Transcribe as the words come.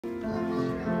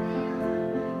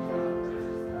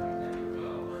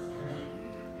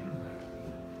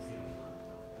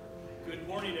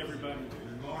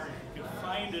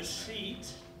a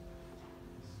seat,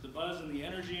 the buzz and the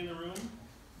energy in the room,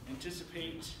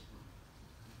 anticipate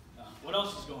what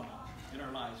else is going on in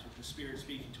our lives with the Spirit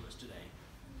speaking to us today.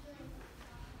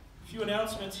 A few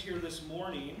announcements here this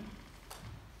morning.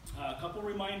 A couple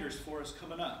reminders for us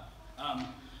coming up.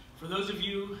 For those of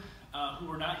you who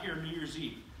were not here New Year's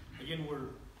Eve, again,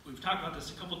 we've talked about this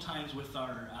a couple times with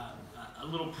our a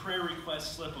little prayer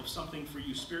request slip of something for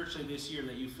you spiritually this year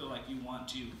that you feel like you want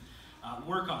to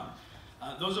work on.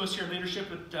 Those of us here in leadership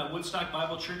at Woodstock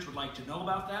Bible Church would like to know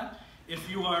about that. If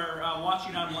you are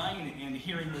watching online and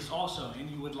hearing this also, and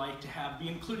you would like to be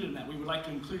included in that, we would like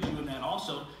to include you in that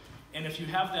also. And if you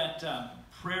have that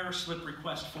prayer slip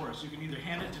request for us, you can either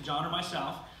hand it to John or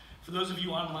myself. For those of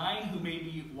you online who may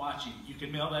be watching, you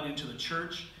can mail that into the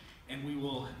church, and we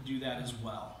will do that as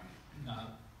well.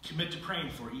 Commit to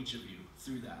praying for each of you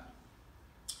through that.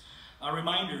 A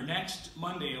reminder, next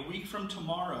Monday, a week from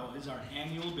tomorrow, is our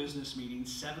annual business meeting,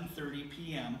 7:30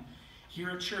 p.m.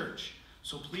 here at church.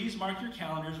 So please mark your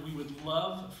calendars. We would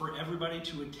love for everybody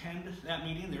to attend that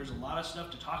meeting. There's a lot of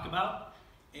stuff to talk about,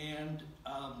 and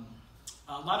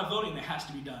a lot of voting that has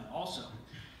to be done also.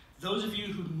 Those of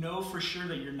you who know for sure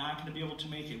that you're not going to be able to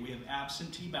make it, we have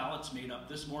absentee ballots made up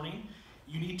this morning.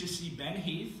 You need to see Ben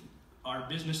Heath, our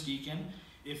business deacon,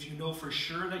 if you know for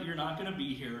sure that you're not going to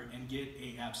be here, and get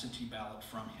an absentee ballot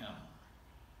from him.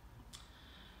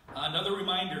 Another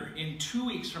reminder, in 2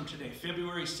 weeks from today,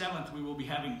 February 7th, we will be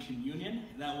having communion,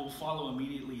 and that will follow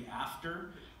immediately after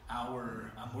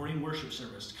our morning worship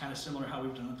service, kind of similar to how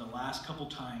we've done it the last couple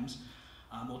times.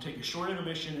 We'll take a short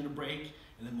intermission and a break,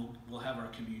 and then we'll have our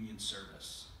communion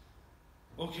service.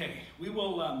 Okay, we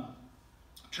will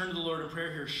turn to the Lord in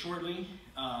prayer here shortly.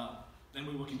 Then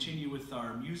we will continue with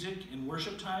our music and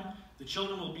worship time. The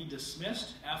children will be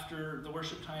dismissed after the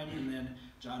worship time, and then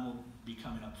John will be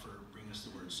coming up for bringing us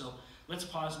the word. So let's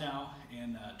pause now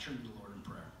and turn to the Lord in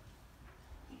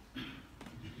prayer.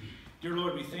 Dear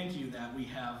Lord, we thank you that we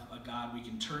have a God we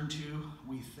can turn to.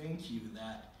 We thank you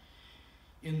that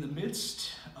in the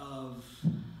midst of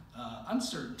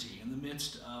uncertainty, in the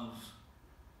midst of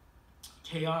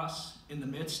chaos, in the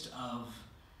midst of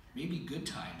maybe good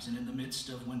times, and in the midst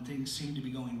of when things seem to be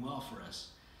going well for us,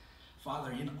 Father,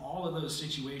 in all of those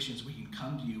situations, we can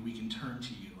come to you, we can turn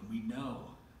to you, and we know,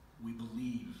 we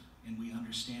believe, and we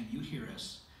understand you hear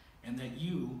us, and that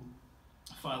you,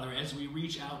 Father, as we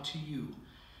reach out to you,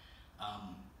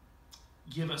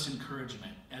 give us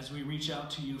encouragement. As we reach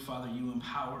out to you, Father, you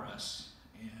empower us,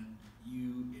 and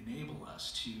you enable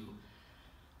us to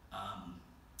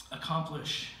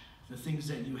accomplish the things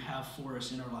that you have for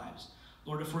us in our lives.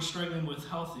 Lord, if we're struggling with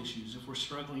health issues, if we're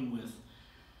struggling with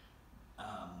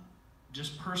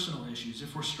just personal issues,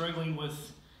 if we're struggling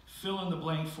with fill in the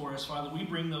blank for us, Father, we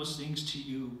bring those things to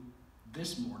you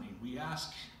this morning. We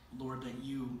ask, Lord, that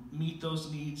you meet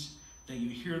those needs, that you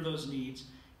hear those needs,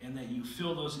 and that you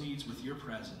fill those needs with your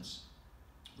presence.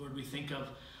 Lord, we think of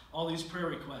all these prayer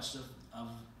requests of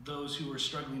those who are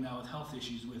struggling now with health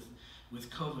issues, with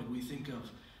COVID. We think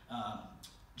of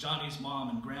Johnny's mom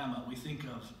and grandma. We think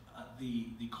of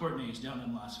the Courtneys down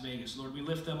in Las Vegas. Lord, we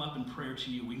lift them up in prayer to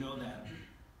you. We know that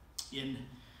in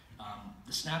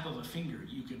the snap of a finger,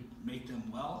 you could make them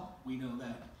well. We know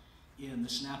that in the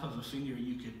snap of a finger,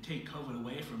 you could take COVID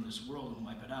away from this world and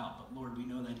wipe it out. But Lord, we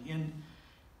know that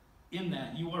in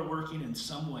that you are working in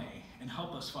some way, and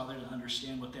help us, Father, to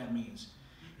understand what that means.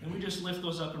 And we just lift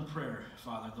those up in prayer,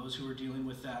 Father, those who are dealing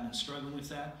with that and struggling with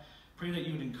that. Pray that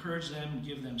you would encourage them and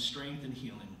give them strength and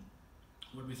healing.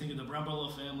 Lord, we think of the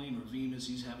Brumberlo family and Ravim as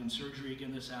he's having surgery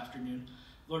again this afternoon.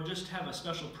 Lord, just have a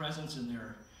special presence in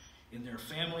their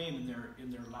family and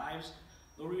in their lives.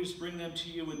 Lord, we just bring them to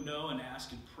you and know and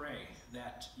ask and pray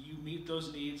that you meet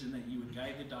those needs, and that you would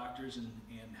guide the doctors and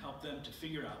help them to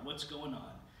figure out what's going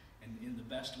on and in the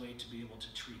best way to be able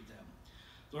to treat them.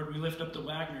 Lord, we lift up the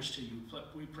Wagners to you.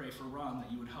 We pray for Ron,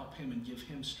 that you would help him and give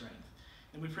him strength.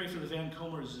 And we pray for the Van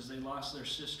Comers as they lost their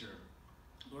sister.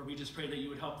 Lord, we just pray that you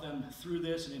would help them through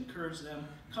this and encourage them,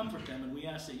 comfort them, and we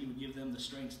ask that you would give them the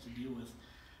strength to deal with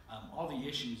all the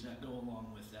issues that go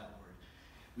along with that, Lord.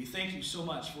 We thank you so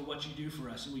much for what you do for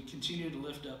us, and we continue to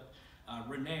lift up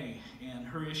Renee and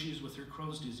her issues with her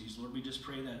Crohn's disease. Lord, we just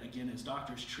pray that, again, as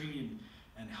doctors treat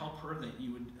and help her, that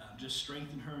you would just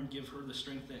strengthen her and give her the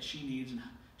strength that she needs, and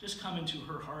just come into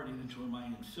her heart and into her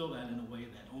mind and fill that in a way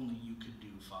that only you could do,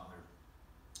 Father.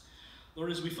 Lord,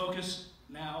 as we focus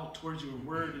now towards your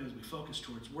word, and as we focus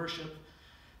towards worship,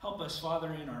 help us,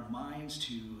 Father, in our minds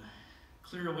to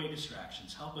clear away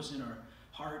distractions. Help us in our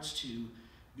hearts to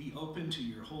be open to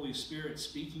your Holy Spirit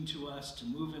speaking to us, to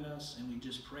move in us. And we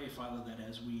just pray, Father, that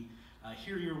as we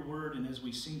hear your word and as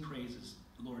we sing praises,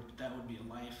 Lord, that would be a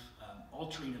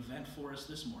life-altering event for us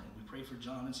this morning. We pray for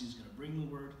John as he's going to bring the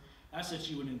word. Ask that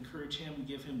you would encourage him and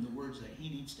give him the words that he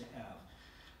needs to have,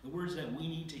 the words that we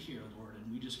need to hear, Lord,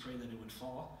 and we just pray that it would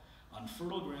fall on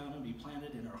fertile ground and be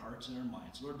planted in our hearts and our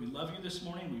minds. Lord, we love you this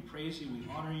morning. We praise you. We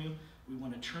honor you. We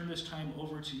want to turn this time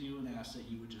over to you and ask that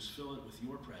you would just fill it with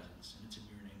your presence. And it's in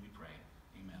your name we pray.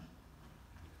 Amen.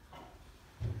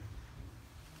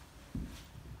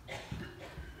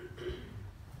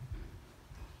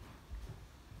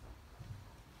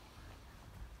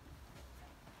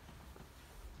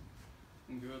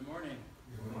 Good morning.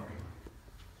 Good morning.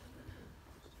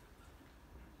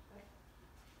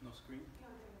 No screen?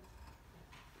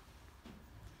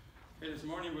 Okay, this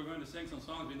morning we're going to sing some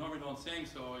songs we normally don't sing,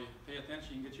 so pay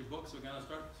attention and get your books. We're going to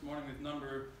start this morning with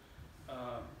number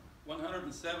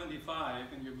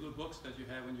 175 in your blue books that you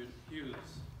have in your pews.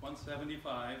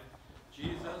 175,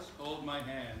 Jesus, Hold My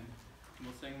Hand. And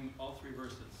we'll sing all three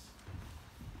verses.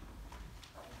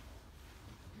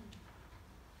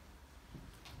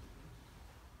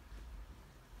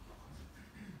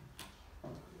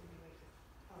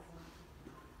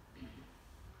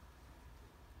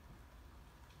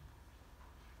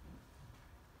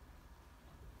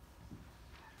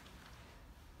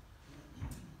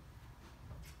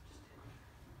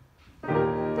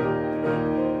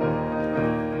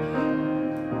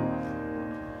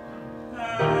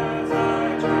 As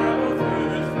I travel through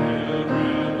this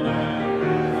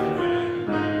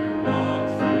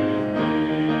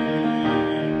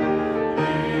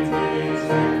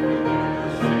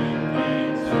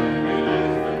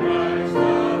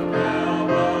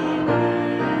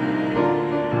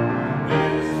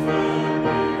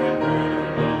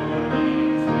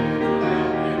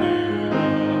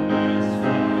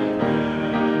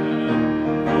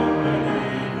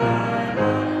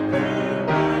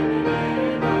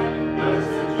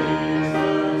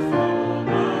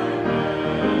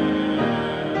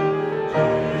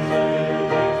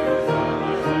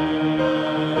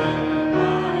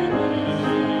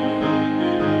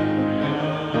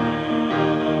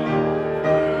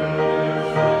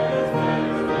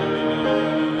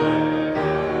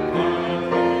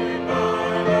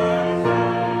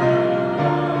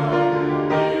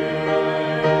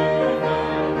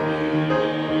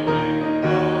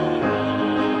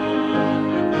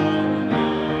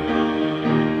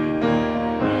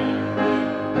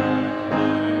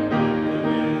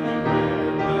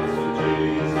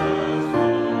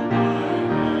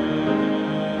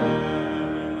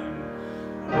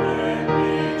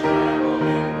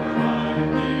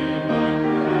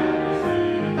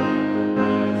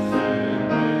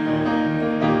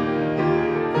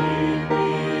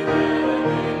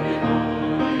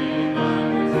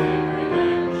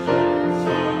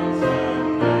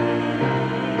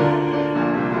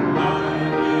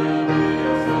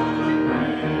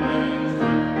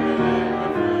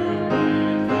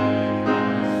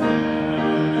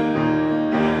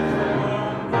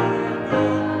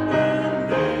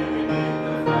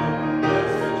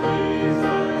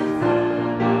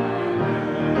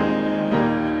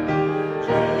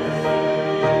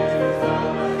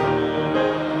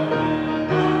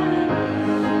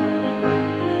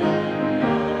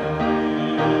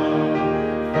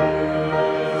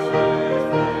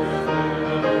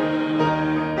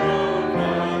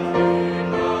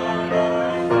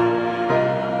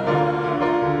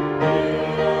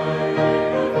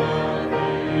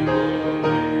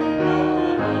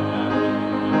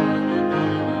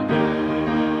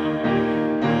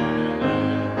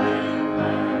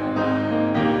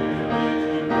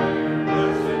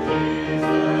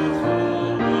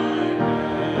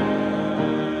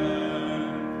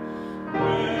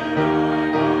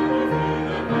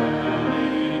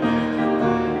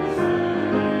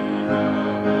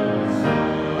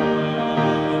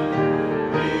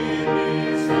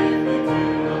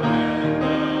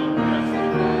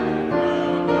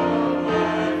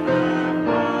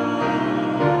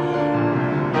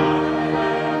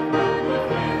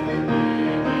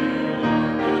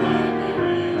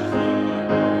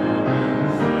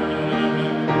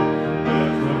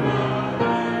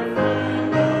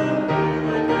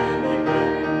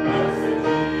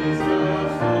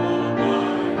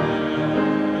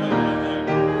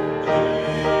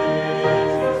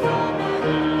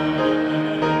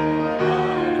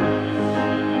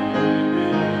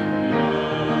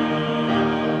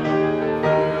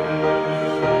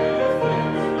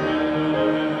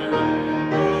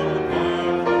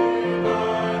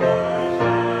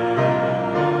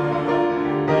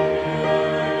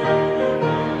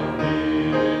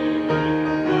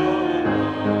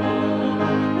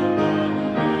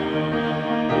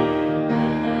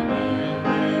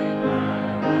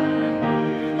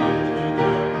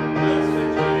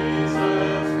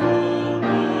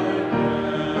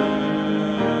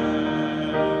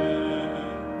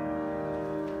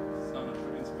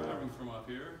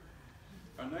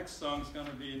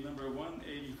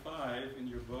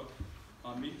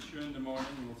I'll meet you in the morning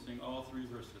and we'll sing all 3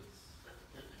 verses.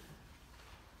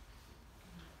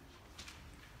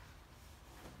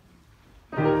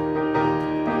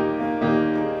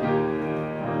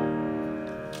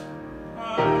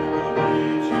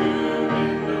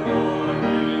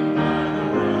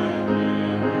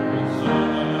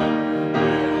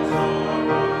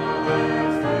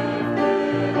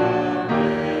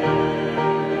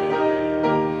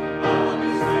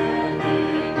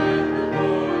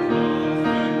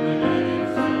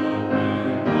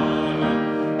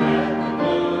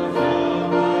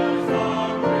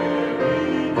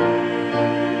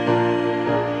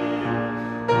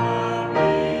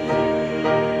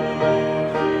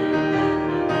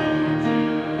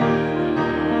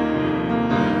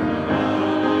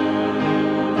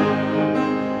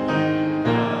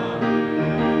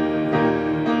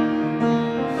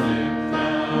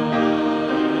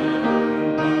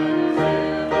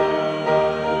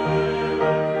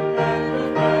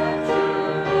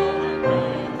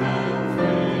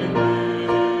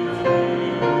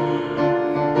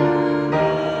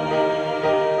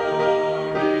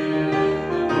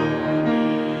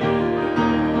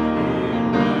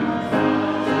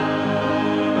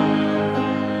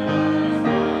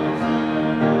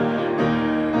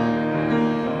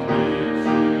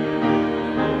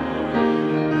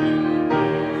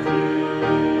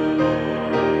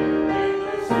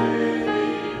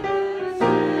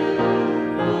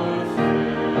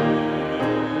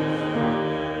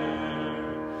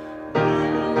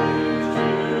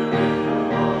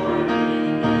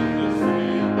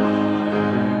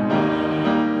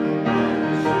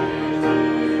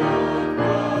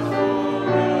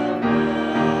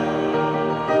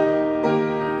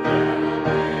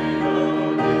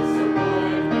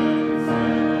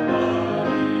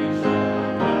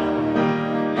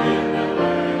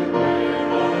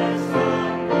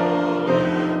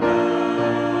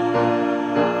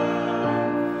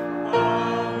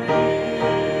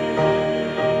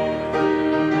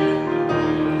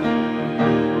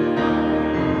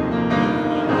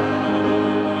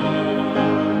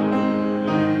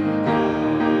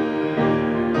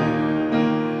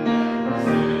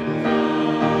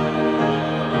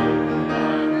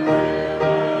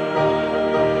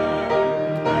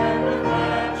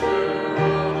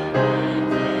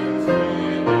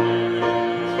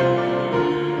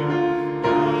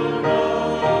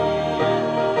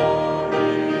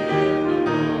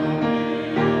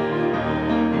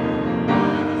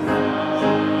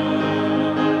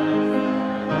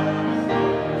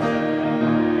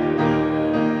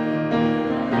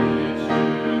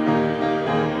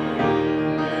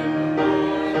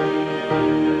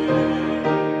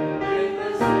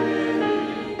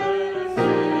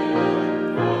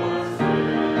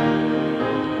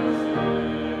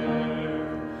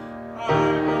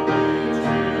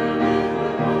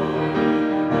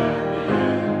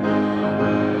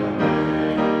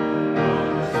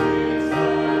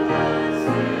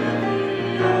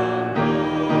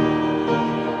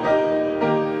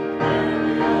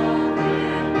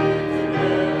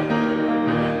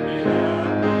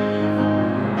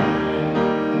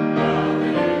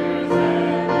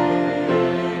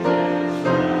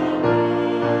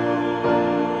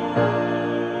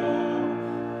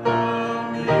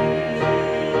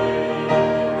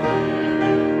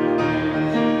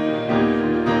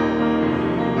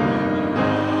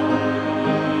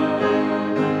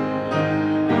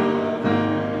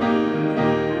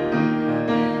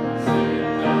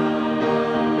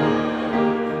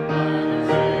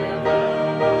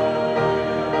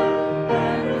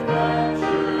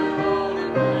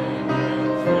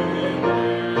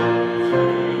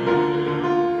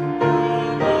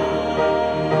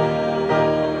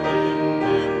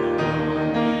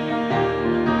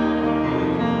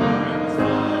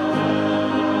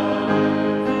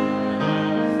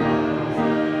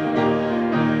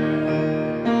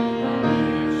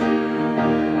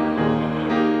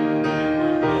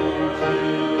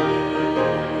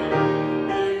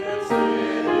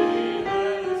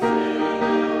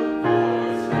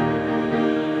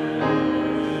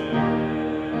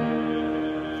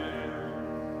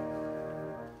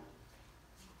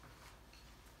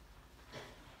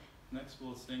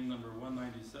 We'll sing number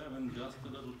 197, Just a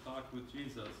Little Talk with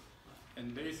Jesus.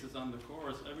 And basis on the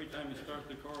chorus, every time you start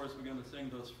the chorus, we're going to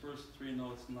sing those first 3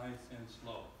 notes nice and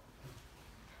slow.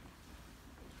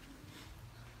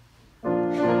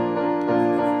 Thank you.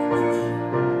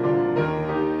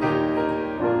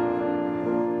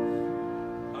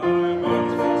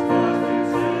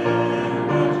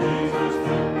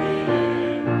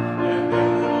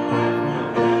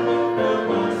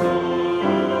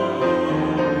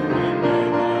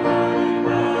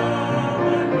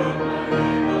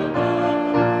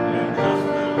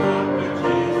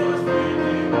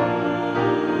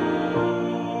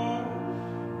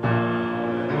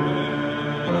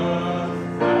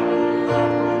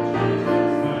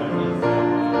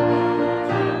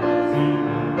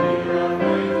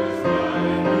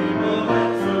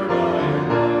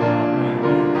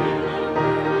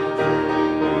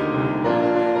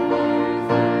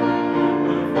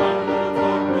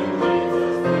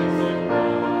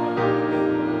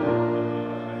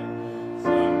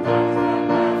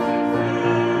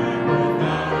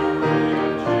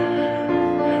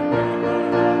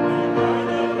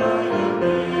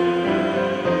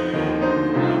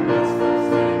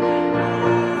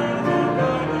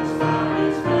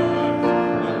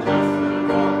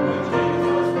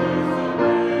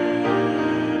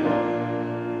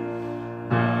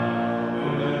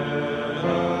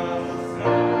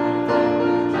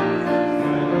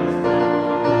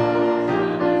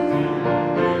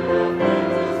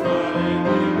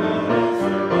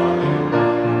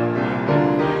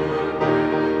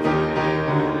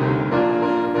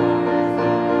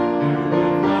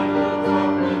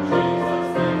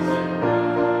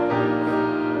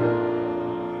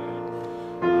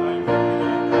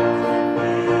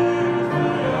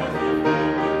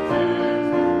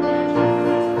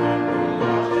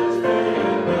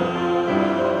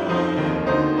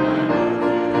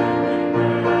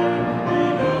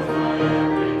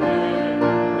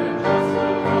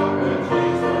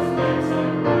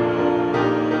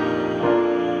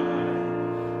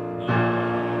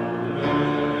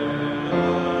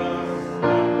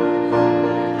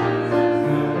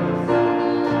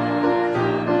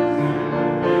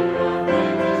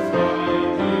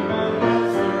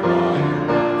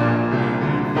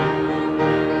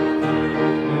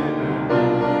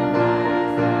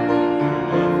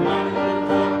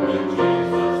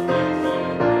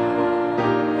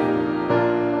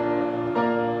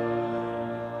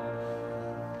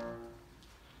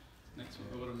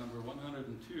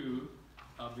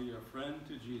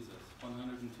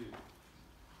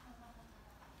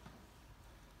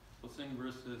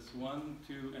 verses 1,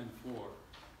 2, and 4.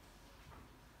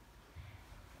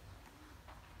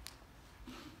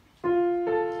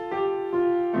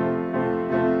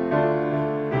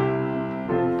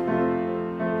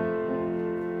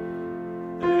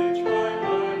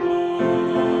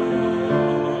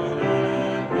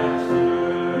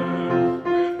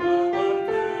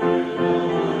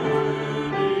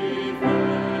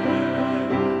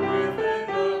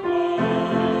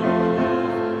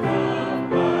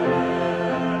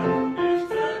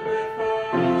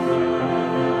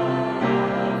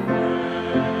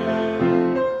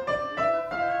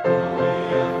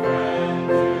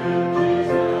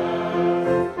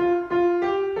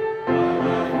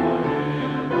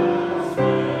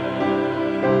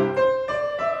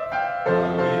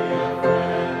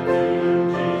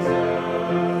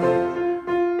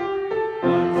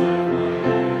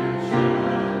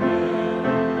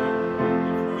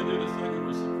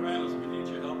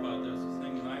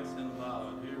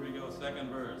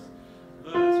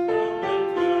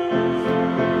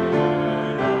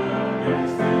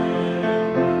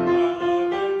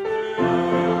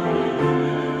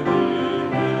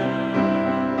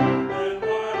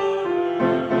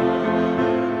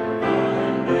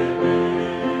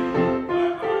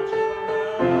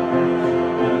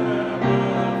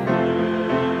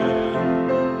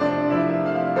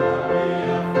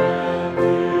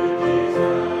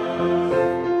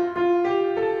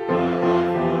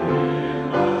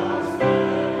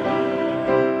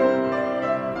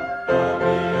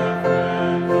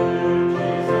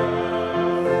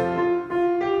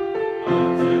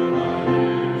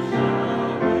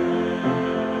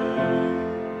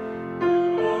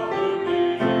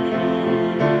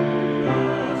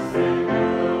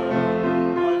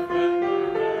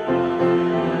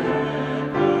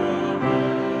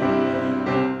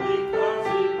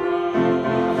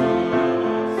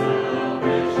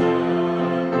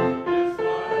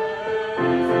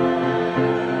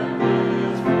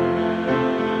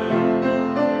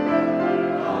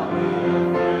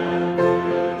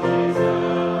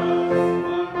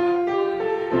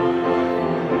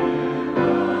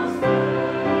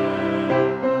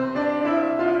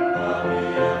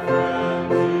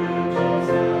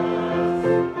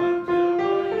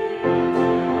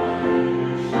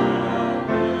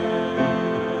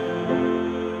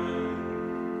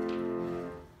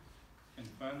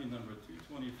 Number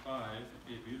 225,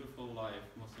 A Beautiful Life.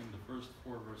 We'll sing the first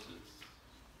 4 verses.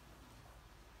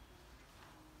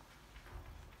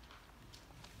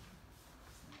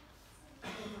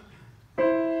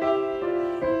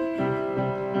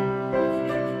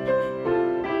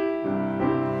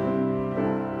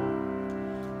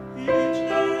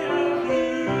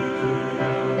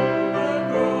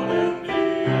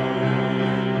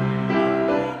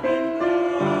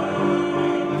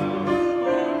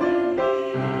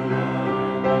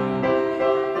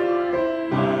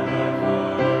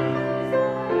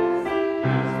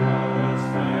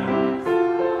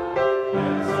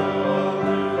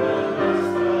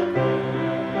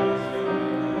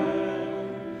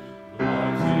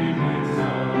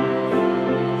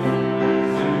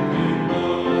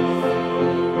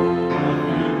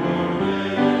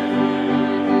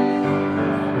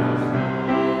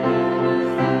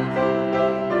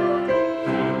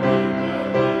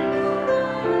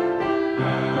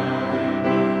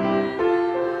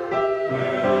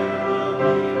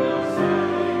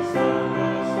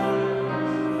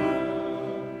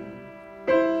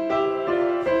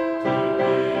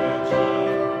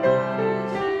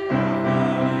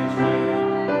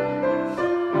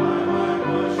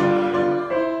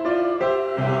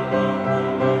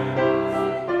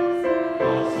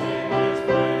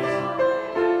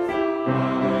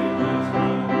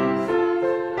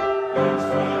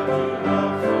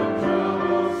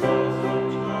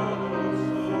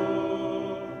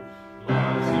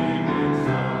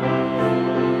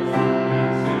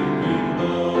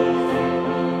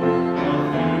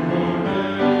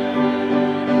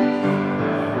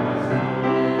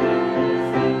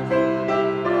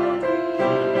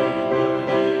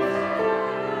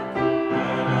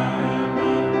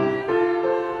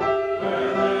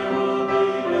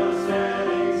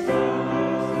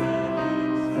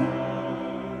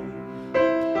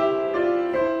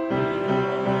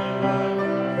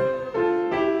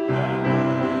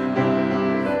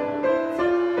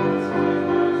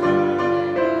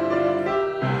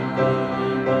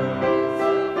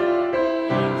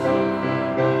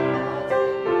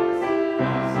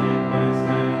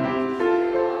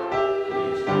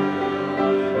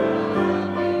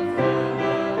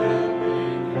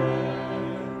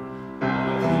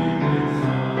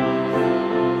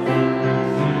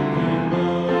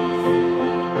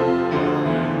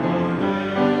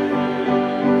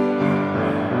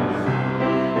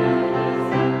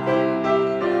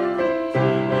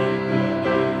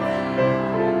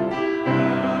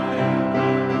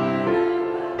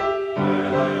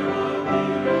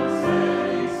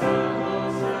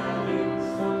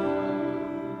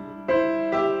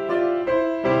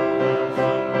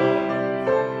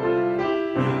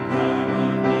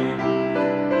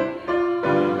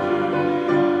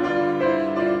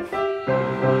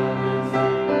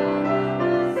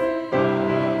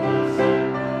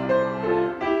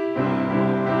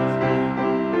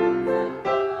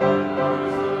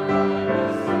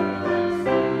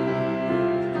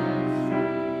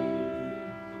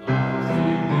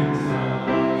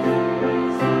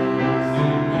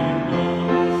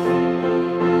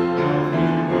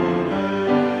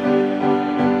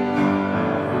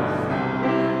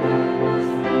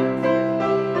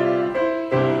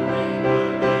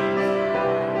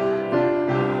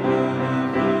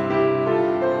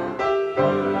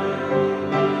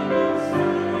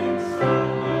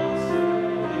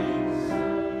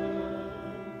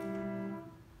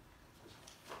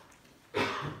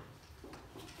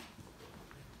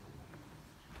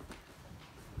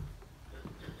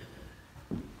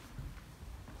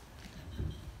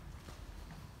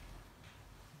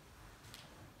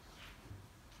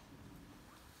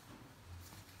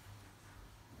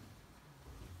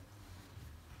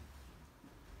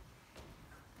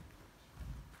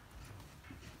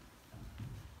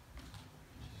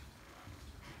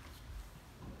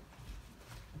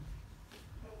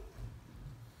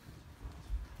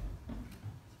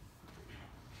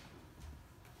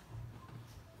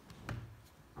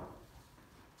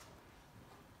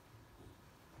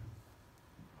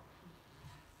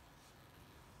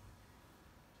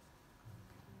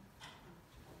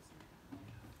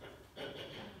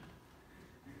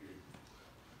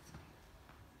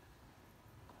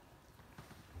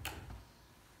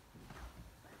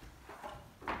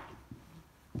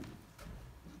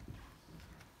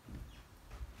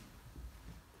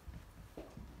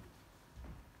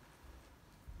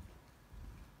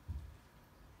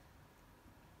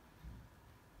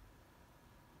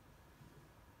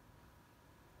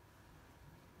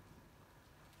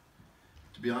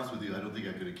 To be honest with you, I don't think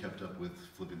I could have kept up with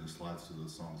flipping the slides to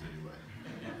those songs anyway.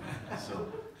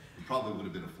 So it probably would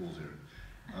have been a fool's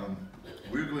errand.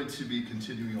 We're going to be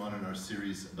continuing on in our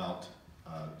series about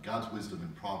God's wisdom in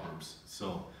Proverbs.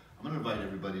 So I'm going to invite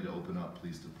everybody to open up,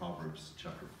 please, to Proverbs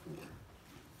chapter 4.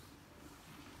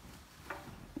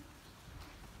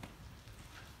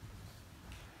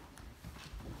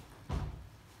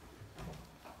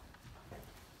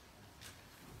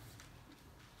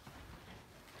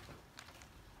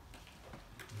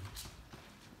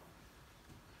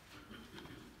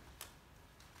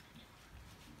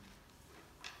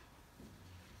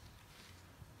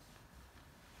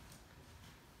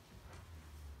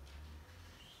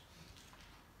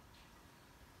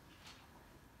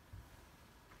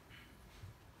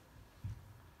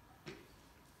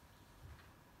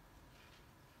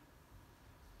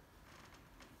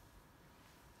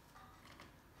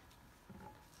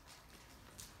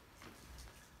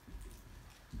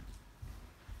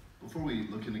 Before we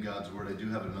look into God's Word, I do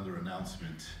have another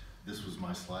announcement. This was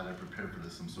my slide. I prepared for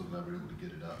this. I'm so glad we were able to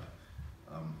get it up.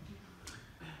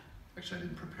 Actually, I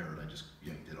didn't prepare it. I just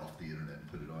yanked it off the internet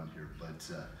and put it on here. But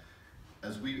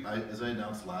as I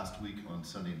announced last week on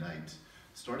Sunday night,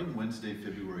 starting Wednesday,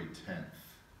 February 10th,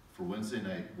 for Wednesday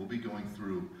night, we'll be going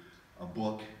through a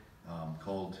book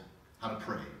called How to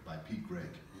Pray by Pete Greig.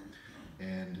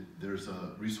 And there's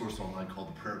a resource online called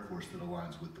the Prayer Course that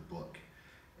aligns with the book.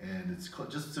 And it's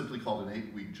just simply called an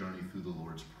 8-week journey through the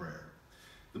Lord's Prayer.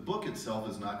 The book itself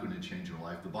is not going to change your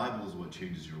life. The Bible is what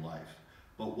changes your life.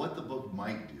 But what the book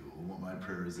might do, or what my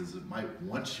prayer is it might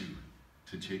want you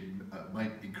to change,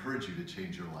 might encourage you to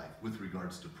change your life with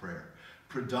regards to prayer.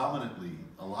 Predominantly,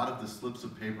 a lot of the slips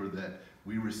of paper that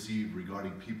we receive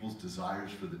regarding people's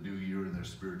desires for the new year in their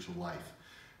spiritual life,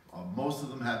 most of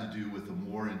them had to do with a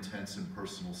more intense and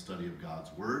personal study of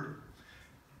God's Word.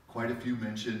 Quite a few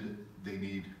mentioned they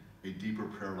need a deeper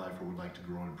prayer life or would like to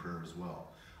grow in prayer as well.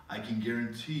 I can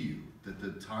guarantee you that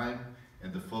the time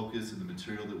and the focus and the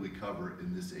material that we cover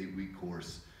in this 8-week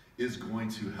course is going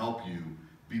to help you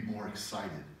be more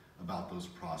excited about those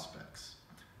prospects.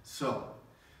 So,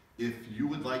 if you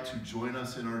would like to join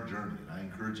us in our journey, and I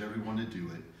encourage everyone to do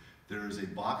it, there is a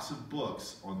box of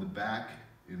books on the back,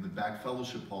 in the back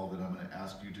fellowship hall, that I'm going to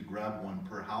ask you to grab one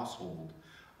per household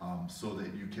so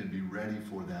that you can be ready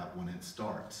for that when it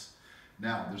starts.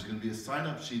 Now, there's going to be a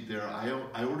sign-up sheet there.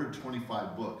 I ordered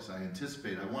 25 books. I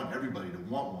want everybody to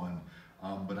want one,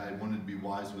 but I wanted to be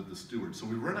wise with the steward. So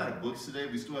we ran out of books today.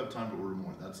 We still have time to order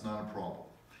more. That's not a problem.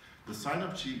 The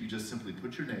sign-up sheet, you just simply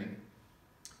put your name.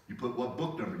 You put what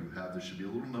book number you have. There should be a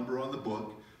little number on the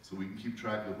book so we can keep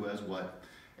track of who has what.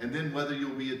 And then whether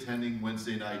you'll be attending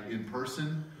Wednesday night in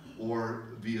person or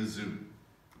via Zoom.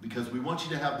 Because we want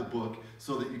you to have the book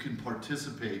so that you can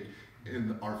participate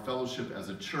in our fellowship as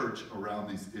a church around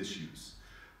these issues.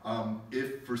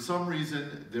 If for some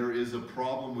reason there is a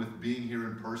problem with being here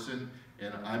in person,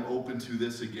 and I'm open to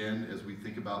this again as we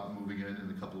think about moving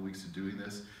in a couple of weeks to doing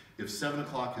this, if 7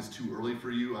 o'clock is too early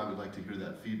for you, I would like to hear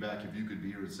that feedback. If you could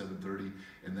be here at 7:30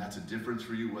 and that's a difference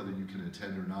for you, whether you can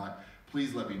attend or not,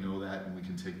 please let me know that and we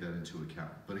can take that into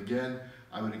account. But again,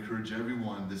 I would encourage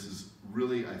everyone, this is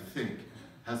really, I think,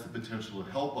 has the potential to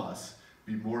help us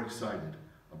be more excited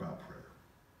about prayer.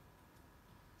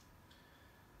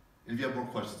 And if you have more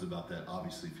questions about that,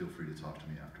 obviously feel free to talk to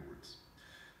me afterwards.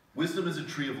 Wisdom is a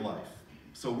tree of life.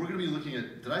 So we're going to be looking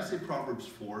at, did I say Proverbs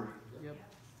 4? Yep.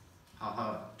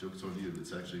 Haha, joke's on you,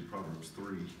 it's actually Proverbs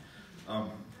 3.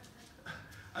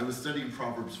 I was studying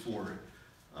Proverbs 4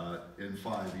 and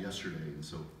 5 yesterday, and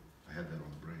so I had that on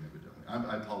the brain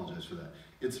evidently. I apologize for that.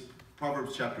 It's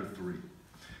Proverbs chapter 3.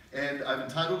 And I've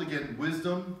entitled again,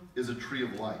 Wisdom is a Tree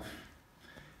of Life.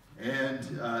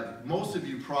 And most of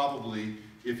you probably,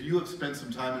 if you have spent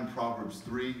some time in Proverbs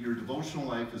 3, your devotional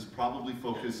life is probably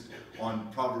focused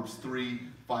on Proverbs 3,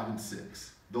 5, and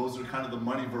 6. Those are kind of the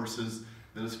money verses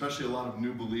that especially a lot of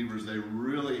new believers, they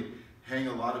really hang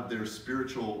a lot of their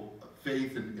spiritual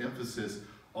faith and emphasis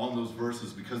on those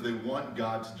verses because they want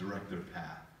God to direct their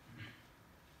path.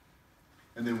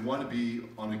 And they want to be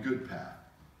on a good path.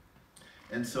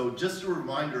 And so just a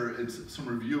reminder, it's some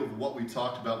review of what we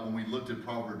talked about when we looked at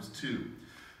Proverbs 2.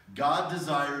 God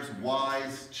desires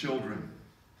wise children.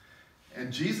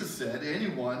 And Jesus said,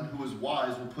 anyone who is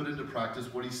wise will put into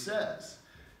practice what he says.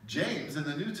 James in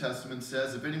the New Testament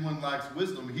says, if anyone lacks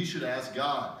wisdom, he should ask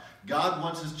God. God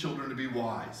wants his children to be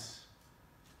wise.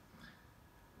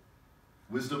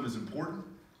 Wisdom is important.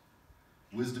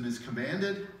 Wisdom is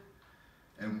commanded.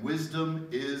 And wisdom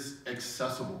is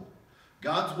accessible.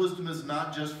 God's wisdom is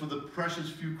not just for the precious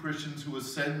few Christians who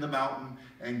ascend the mountain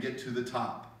and get to the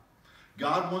top.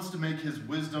 God wants to make his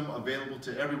wisdom available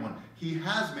to everyone. He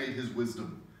has made his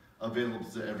wisdom available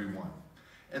to everyone.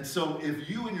 And so if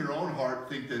you in your own heart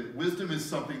think that wisdom is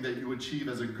something that you achieve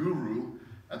as a guru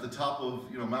at the top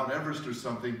of Mount Everest or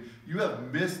something, you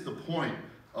have missed the point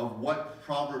of what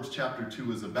Proverbs chapter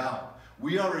 2 is about.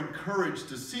 We are encouraged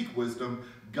to seek wisdom.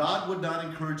 God would not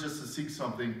encourage us to seek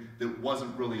something that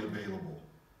wasn't really available.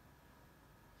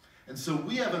 And so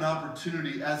we have an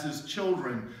opportunity as his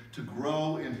children to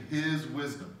grow in his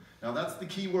wisdom. Now that's the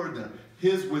key word there,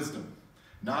 his wisdom.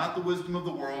 Not the wisdom of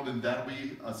the world, and that'll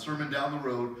be a sermon down the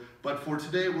road. But for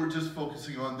today, we're just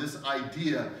focusing on this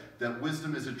idea that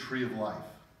wisdom is a tree of life.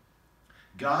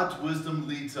 God's wisdom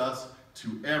leads us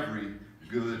to every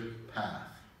good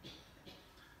path.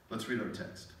 Let's read our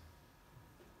text.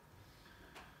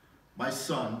 My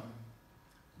son,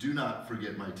 do not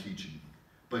forget my teaching,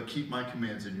 but keep my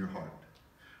commands in your heart.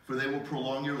 For they will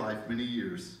prolong your life many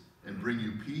years and bring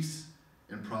you peace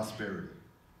and prosperity.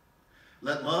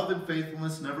 Let love and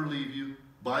faithfulness never leave you.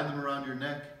 Bind them around your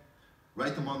neck.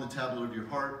 Write them on the tablet of your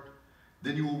heart.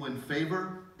 Then you will win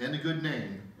favor and a good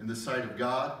name in the sight of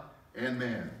God and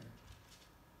man.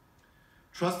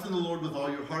 Trust in the Lord with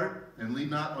all your heart and lean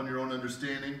not on your own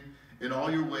understanding. In all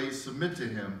your ways submit to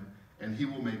him, and he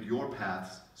will make your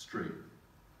paths straight.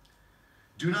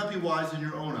 Do not be wise in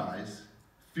your own eyes.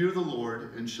 Fear the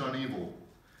Lord and shun evil.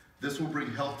 This will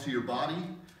bring health to your body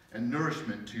and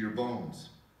nourishment to your bones.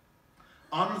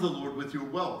 Honor the Lord with your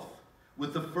wealth,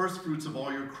 with the first fruits of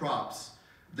all your crops.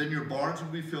 Then your barns will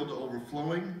be filled to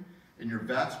overflowing, and your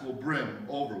vats will brim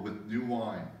over with new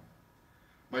wine.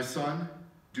 My son,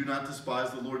 do not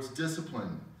despise the Lord's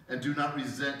discipline, and do not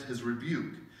resent his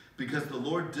rebuke, because the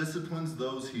Lord disciplines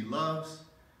those he loves,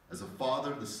 as a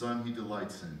father the son he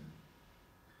delights in.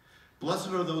 Blessed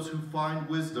are those who find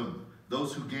wisdom,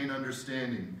 those who gain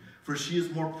understanding, for she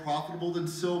is more profitable than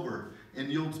silver, and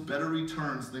yields better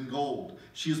returns than gold.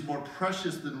 She is more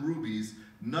precious than rubies.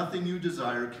 Nothing you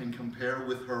desire can compare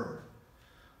with her.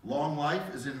 Long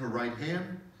life is in her right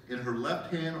hand. In her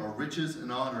left hand are riches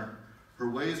and honor. Her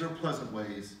ways are pleasant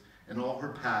ways, and all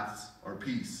her paths are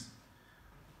peace.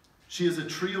 She is a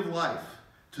tree of life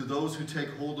to those who take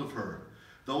hold of her.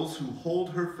 Those who hold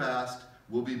her fast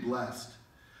will be blessed.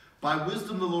 By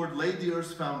wisdom the Lord laid the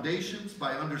earth's foundations.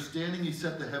 By understanding he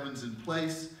set the heavens in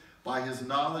place. By his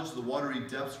knowledge the watery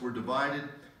depths were divided,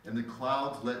 and the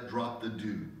clouds let drop the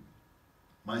dew.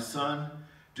 My son,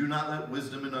 do not let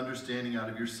wisdom and understanding out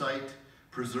of your sight.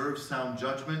 Preserve sound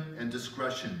judgment and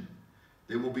discretion.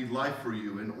 They will be life for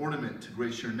you, an ornament to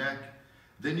grace your neck.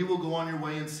 Then you will go on your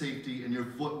way in safety, and your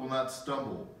foot will not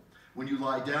stumble. When you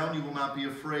lie down, you will not be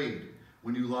afraid.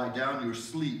 When you lie down, your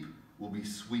sleep will be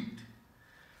sweet.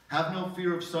 Have no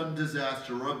fear of sudden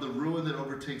disaster or of the ruin that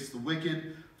overtakes the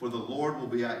wicked, for the Lord will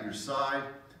be at your side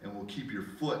and will keep your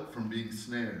foot from being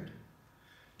snared.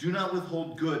 Do not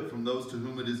withhold good from those to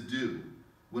whom it is due,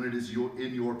 when it is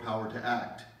in your power to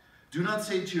act. Do not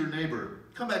say to your neighbor,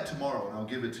 come back tomorrow and I'll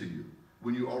give it to you,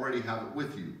 when you already have it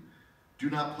with you. Do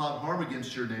not plot harm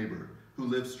against your neighbor, who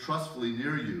lives trustfully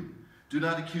near you. Do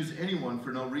not accuse anyone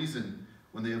for no reason,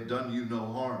 when they have done you no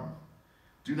harm.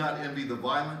 Do not envy the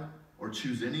violent, or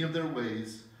choose any of their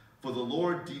ways, for the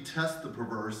Lord detests the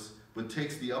perverse, but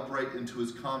takes the upright into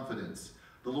his confidence.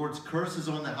 The Lord's curse is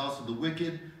on the house of the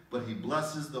wicked, but he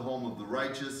blesses the home of the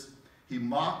righteous. He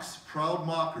mocks proud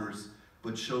mockers,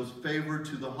 but shows favor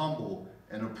to the humble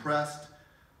and oppressed.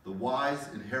 The wise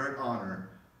inherit honor,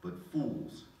 but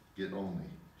fools get only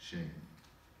shame.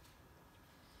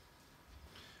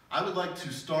 I would like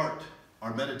to start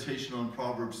our meditation on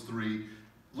Proverbs 3,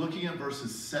 looking at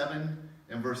verses 7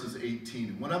 and verses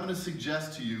 18. What I'm going to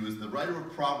suggest to you is the writer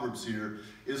of Proverbs here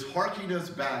is harking us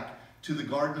back to the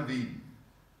Garden of Eden.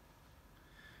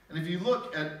 And if you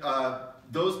look at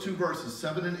those two verses,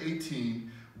 7 and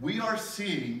 18, we are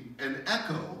seeing an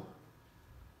echo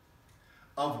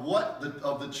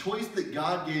of the choice that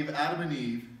God gave Adam and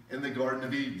Eve in the Garden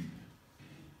of Eden.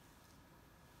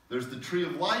 There's the tree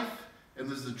of life, and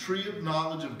there's the tree of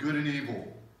knowledge of good and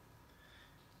evil.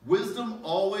 Wisdom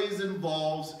always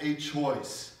involves a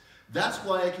choice. That's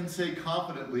why I can say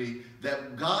confidently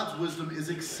that God's wisdom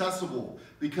is accessible,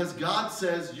 because God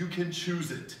says you can choose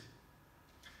it.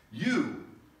 You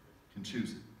can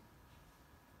choose it.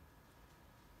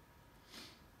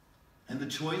 And the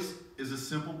choice is a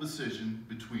simple decision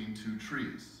between two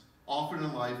trees. Often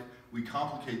in life, we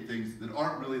complicate things that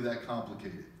aren't really that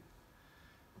complicated.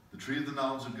 The tree of the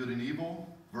knowledge of good and evil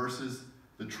versus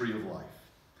the tree of life.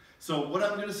 So what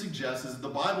I'm going to suggest is the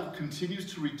Bible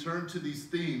continues to return to these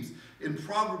themes in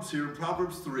Proverbs here, in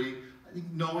Proverbs 3, I think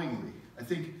knowingly, I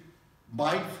think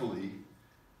mindfully,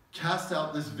 cast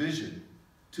out this vision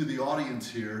to the audience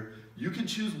here, you can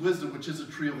choose wisdom, which is a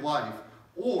tree of life,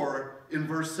 or in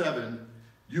verse 7,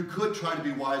 you could try to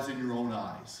be wise in your own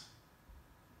eyes.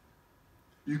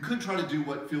 You could try to do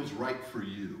what feels right for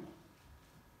you.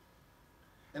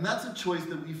 And that's a choice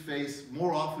that we face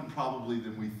more often probably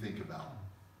than we think about.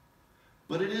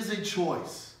 But it is a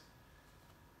choice.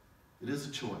 It is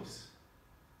a choice.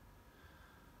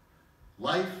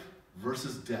 Life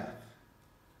versus death.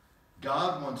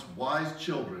 God wants wise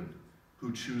children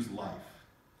who choose life.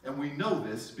 And we know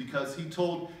this because he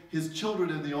told his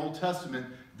children in the Old Testament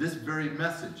this very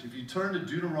message. If you turn to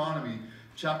Deuteronomy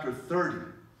chapter 30,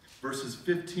 verses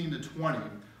 15 to 20,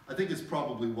 I think it's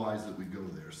probably wise that we go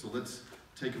there. So let's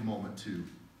take a moment to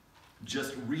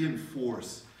just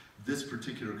reinforce this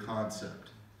particular concept.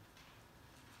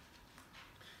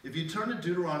 If you turn to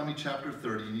Deuteronomy chapter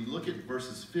 30 and you look at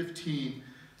verses 15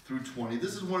 through 20,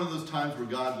 this is one of those times where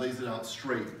God lays it out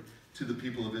straight to the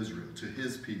people of Israel, to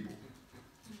his people.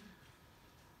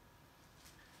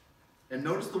 And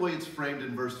notice the way it's framed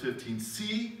in verse 15.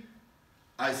 See,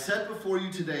 I set before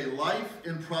you today life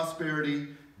and prosperity,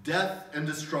 death and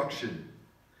destruction.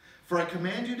 For I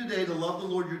command you today to love the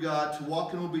Lord your God, to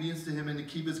walk in obedience to him, and to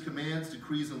keep his commands,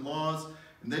 decrees, and laws,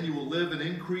 and then you will live and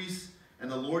increase, and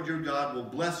the Lord your God will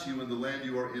bless you in the land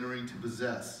you are entering to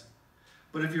possess.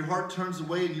 But if your heart turns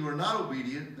away and you are not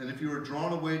obedient, and if you are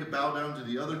drawn away to bow down to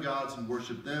the other gods and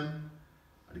worship them,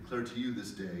 I declare to you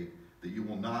this day that you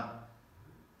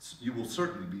will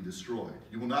certainly be destroyed.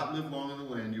 You will not live long in the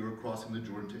land you are crossing the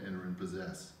Jordan to enter and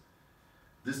possess.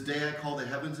 This day I call the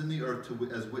heavens and the earth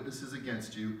as witnesses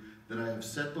against you, that I have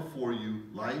set before you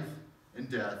life and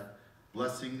death,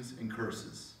 blessings and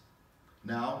curses.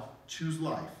 Now choose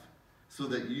life, so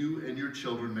that you and your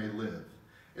children may live,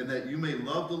 and that you may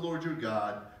love the Lord your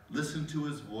God, listen to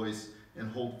his voice, and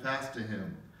hold fast to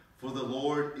him. For the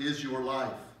Lord is your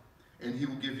life, and he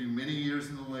will give you many years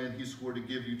in the land he swore to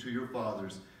give you to your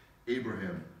fathers,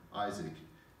 Abraham, Isaac,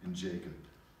 and Jacob.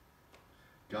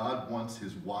 God wants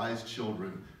his wise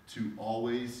children to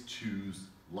always choose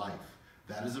life.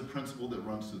 That is a principle that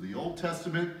runs through the Old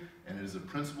Testament, and it is a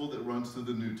principle that runs through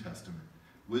the New Testament.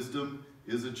 Wisdom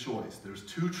is a choice. There's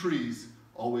two trees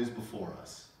always before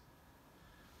us.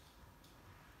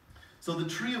 So the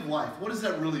tree of life, what does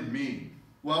that really mean?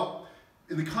 Well,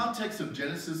 in the context of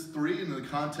Genesis 3, and in the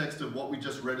context of what we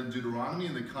just read in Deuteronomy,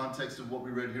 in the context of what we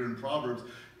read here in Proverbs,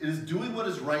 it is doing what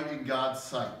is right in God's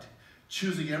sight,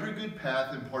 choosing every good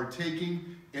path and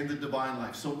partaking in the divine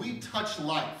life. So we touch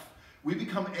life. We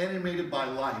become animated by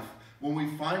life when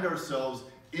we find ourselves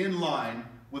in line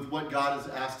with what God has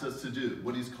asked us to do,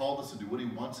 what he's called us to do, what he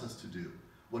wants us to do,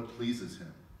 what pleases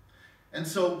him. And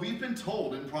so we've been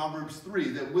told in Proverbs 3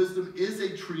 that wisdom is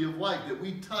a tree of life, that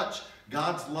we touch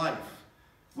God's life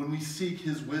when we seek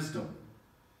his wisdom.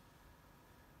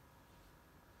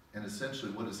 And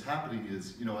essentially what is happening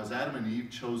is, as Adam and Eve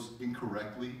chose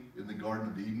incorrectly in the Garden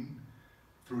of Eden,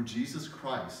 through Jesus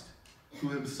Christ, who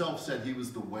himself said he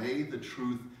was the way, the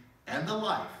truth, and the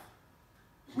life,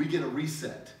 we get a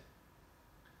reset.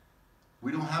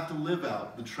 We don't have to live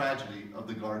out the tragedy of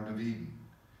the Garden of Eden.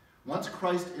 Once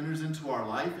Christ enters into our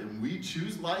life and we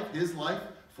choose life, his life,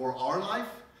 for our life,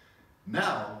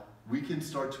 now we can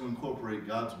start to incorporate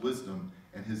God's wisdom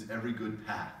and his every good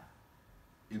path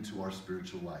into our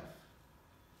spiritual life.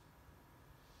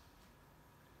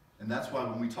 And that's why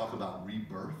when we talk about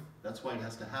rebirth, that's why it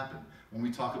has to happen. When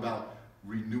we talk about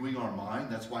renewing our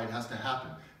mind, that's why it has to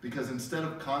happen. Because instead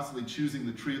of constantly choosing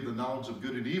the tree of the knowledge of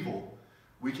good and evil,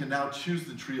 we can now choose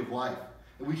the tree of life.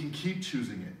 And we can keep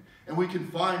choosing it. And we can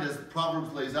find, as the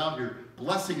Proverbs lays out here,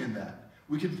 blessing in that.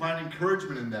 We can find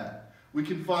encouragement in that. We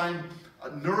can find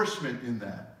nourishment in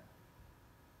that.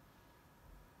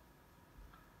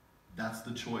 That's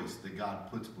the choice that God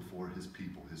puts before his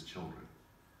people, his children.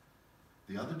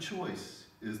 The other choice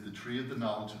is the tree of the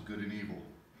knowledge of good and evil.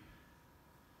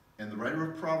 And the writer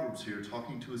of Proverbs here,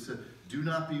 talking to us, said, do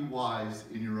not be wise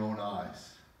in your own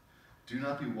eyes. Do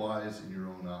not be wise in your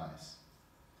own eyes.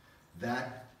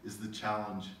 That is the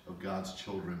challenge of God's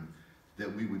children,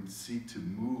 that we would seek to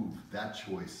move that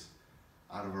choice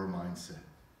out of our mindset.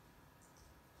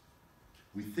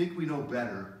 We think we know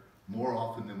better more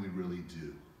often than we really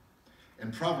do.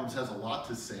 And Proverbs has a lot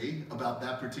to say about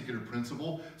that particular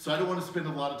principle, so I don't want to spend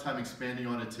a lot of time expanding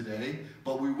on it today,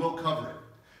 but we will cover it.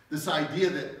 This idea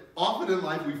that often in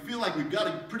life we feel like we've got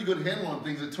a pretty good handle on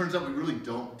things, it turns out we really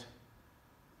don't.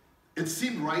 It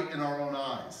seemed right in our own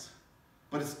eyes,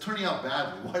 but it's turning out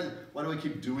badly. Why do I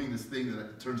keep doing this thing that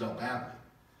it turns out badly?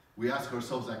 We ask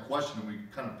ourselves that question and we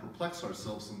kind of perplex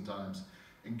ourselves sometimes.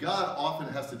 And God often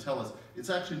has to tell us, it's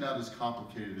actually not as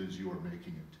complicated as you are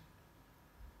making it.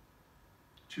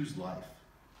 Choose life.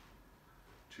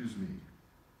 Choose me.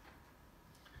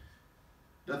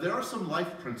 Now, there are some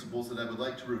life principles that I would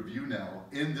like to review now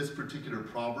in this particular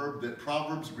proverb, that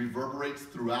Proverbs reverberates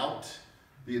throughout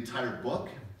the entire book.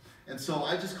 And so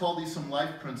I just call these some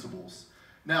life principles.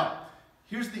 Now,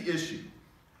 here's the issue.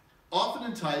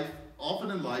 Often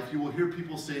in life, you will hear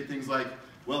people say things like,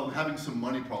 well, I'm having some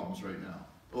money problems right now.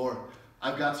 Or,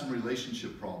 I've got some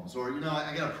relationship problems. Or,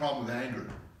 I got a problem with anger.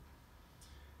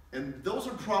 And those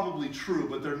are probably true,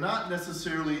 but they're not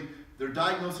necessarily, they're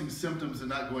diagnosing symptoms and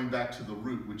not going back to the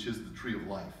root, which is the tree of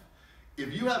life.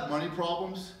 If you have money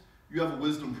problems, you have a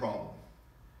wisdom problem.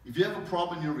 If you have a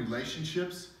problem in your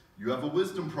relationships, you have a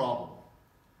wisdom problem.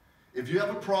 If you have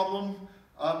a problem,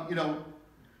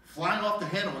 flying off the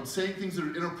handle and saying things that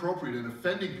are inappropriate and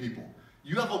offending people,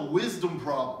 you have a wisdom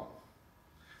problem.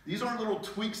 These aren't little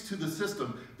tweaks to the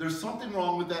system. There's something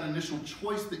wrong with that initial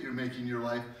choice that you're making in your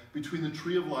life between the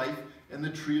tree of life and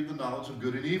the tree of the knowledge of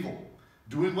good and evil.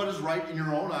 Doing what is right in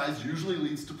your own eyes usually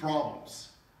leads to problems.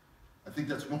 I think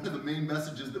that's one of the main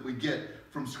messages that we get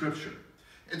from Scripture.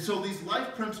 And so these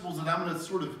life principles that I'm going to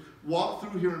sort of walk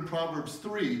through here in Proverbs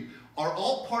 3 are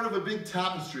all part of a big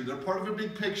tapestry. They're part of a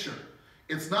big picture.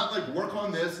 It's not like work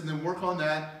on this and then work on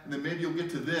that and then maybe you'll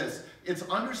get to this. It's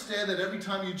understand that every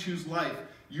time you choose life,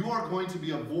 you are going to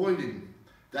be avoiding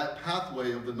that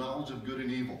pathway of the knowledge of good and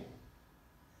evil.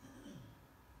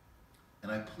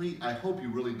 And I hope you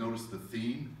really notice the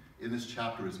theme in this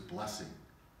chapter is blessing.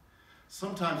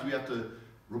 Sometimes we have to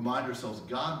remind ourselves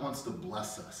God wants to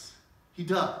bless us. He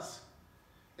does.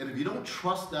 And if you don't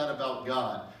trust that about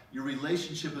God, your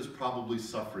relationship is probably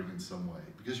suffering in some way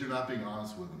because you're not being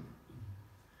honest with Him.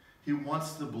 He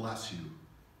wants to bless you.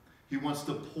 He wants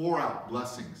to pour out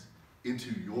blessings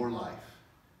into your life.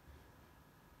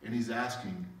 And He's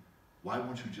asking, why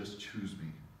won't you just choose me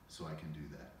so I can do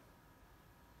that?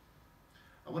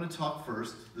 I want to talk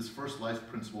first, this first life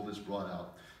principle that's brought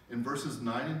out in verses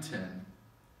 9 and 10,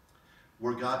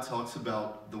 where God talks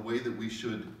about the way that we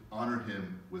should honor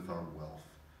Him with our wealth.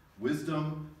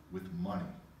 Wisdom with money.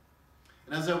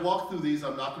 And as I walk through these,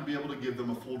 I'm not going to be able to give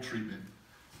them a full treatment,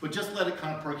 but just let it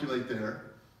kind of percolate there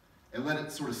and let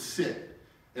it sort of sit.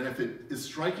 And if it is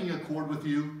striking a chord with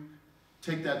you,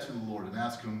 take that to the Lord and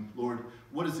ask Him, Lord,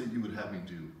 what is it you would have me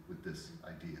do with this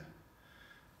idea?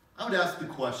 I would ask the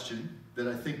question that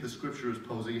I think the Scripture is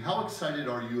posing. How excited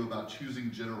are you about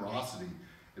choosing generosity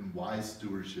and wise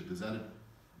stewardship? Is that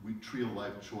a tree of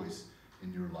life choice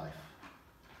in your life?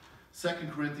 2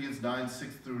 Corinthians 9,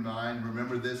 6 through 9,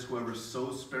 remember this, whoever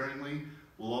sows sparingly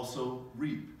will also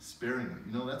reap sparingly.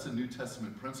 That's a New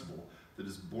Testament principle that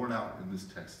is borne out in this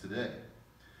text today.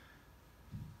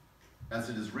 As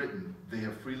it is written, they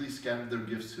have freely scattered their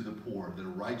gifts to the poor, their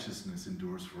righteousness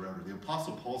endures forever. The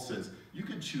Apostle Paul says, you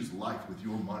can choose life with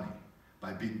your money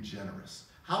by being generous.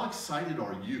 How excited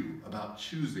are you about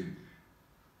choosing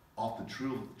off the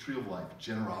tree of life,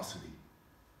 generosity?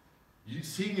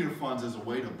 Seeing your funds as a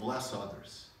way to bless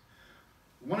others.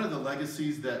 One of the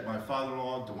legacies that my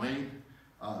father-in-law, Dwayne,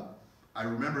 I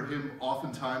remember him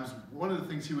oftentimes, one of the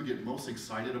things he would get most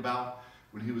excited about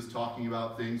when he was talking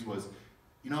about things was,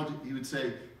 he would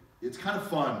say, it's kind of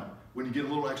fun when you get a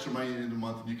little extra money in the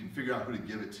month and you can figure out who to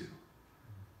give it to.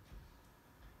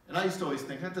 And I used to always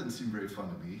think, that doesn't seem very fun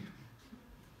to me.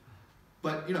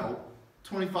 But,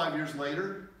 25 years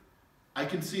later, I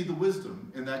can see the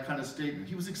wisdom in that kind of statement.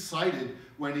 He was excited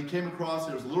when he came across,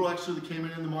 there was a little extra that came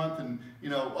in the month and,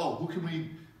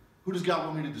 who does God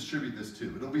want me to distribute this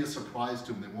to? It'll be a surprise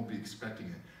to them. They won't be expecting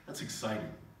it. That's exciting.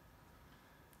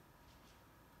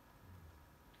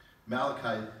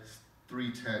 Malachi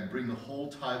 3:10, bring the whole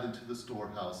tithe into the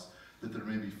storehouse, that there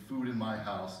may be food in my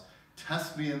house.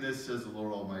 Test me in this, says the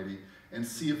Lord Almighty, and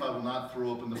see if I will not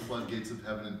throw open the floodgates of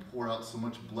heaven and pour out so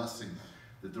much blessing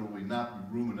that there will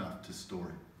not be room enough to store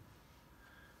it.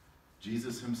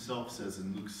 Jesus Himself says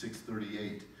in Luke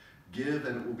 6:38, give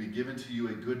and it will be given to you,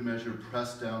 a good measure,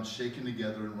 pressed down, shaken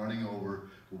together, and running over,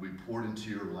 will be poured into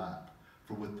your lap.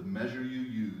 For with the measure you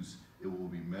use, it will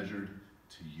be measured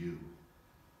to you.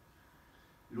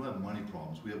 We don't have money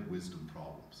problems, we have wisdom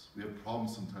problems. We have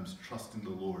problems sometimes trusting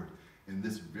the Lord in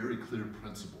this very clear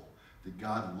principle that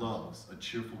God loves a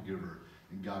cheerful giver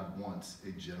and God wants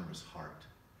a generous heart.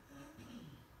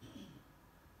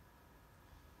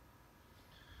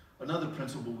 Another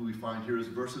principle we find here is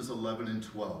verses 11 and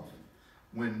 12.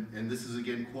 And this is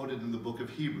again quoted in the book of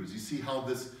Hebrews. You see how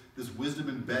this wisdom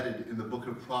embedded in the book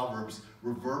of Proverbs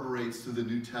reverberates through the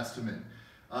New Testament.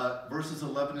 Verses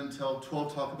 11 and 12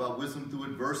 talk about wisdom through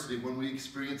adversity, when we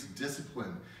experience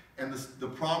discipline. And the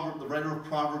writer of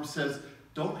Proverbs says,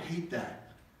 don't hate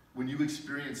that when you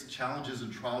experience challenges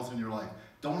and trials in your life.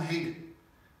 Don't hate it.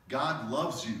 God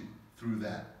loves you through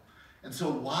that. And so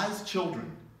wise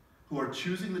children who are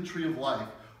choosing the tree of life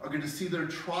are going to see their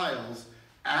trials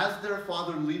as their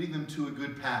Father leading them to a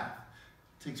good path.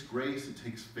 It takes grace, it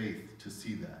takes faith to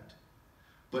see that.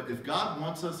 But if God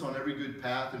wants us on every good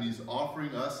path and he's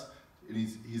offering us, and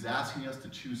he's asking us to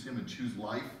choose him and choose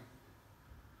life,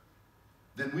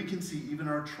 then we can see even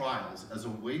our trials as a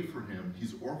way for him.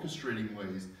 He's orchestrating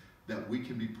ways that we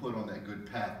can be put on that good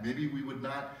path. Maybe we would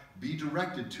not be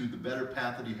directed to the better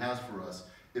path that he has for us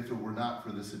if it were not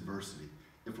for this adversity,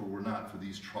 if it were not for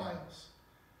these trials.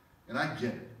 And I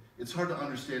get it. It's hard to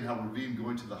understand how Ravine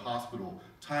going to the hospital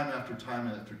time after time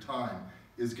after time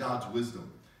is God's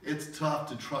wisdom. It's tough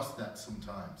to trust that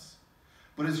sometimes.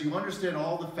 But as you understand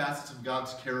all the facets of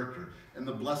God's character and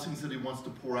the blessings that he wants to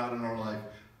pour out in our life,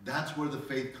 that's where the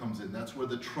faith comes in. That's where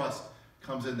the trust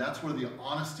comes in. That's where the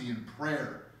honesty and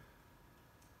prayer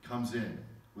comes in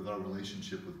with our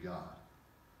relationship with God.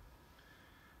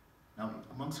 Now,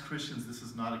 amongst Christians, this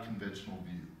is not a conventional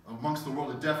view. Amongst the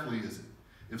world, it definitely isn't.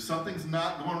 If something's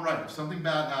not going right, if something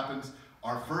bad happens,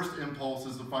 our first impulse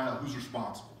is to find out who's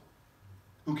responsible.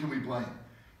 Who can we blame?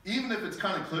 Even if it's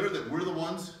kind of clear that we're the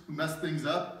ones who messed things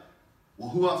up, well,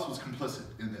 who else was complicit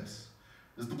in this?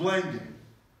 There's the blame game.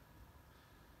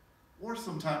 Or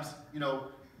sometimes,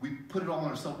 we put it all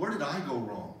on ourselves. Where did I go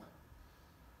wrong?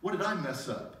 What did I mess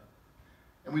up?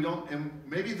 And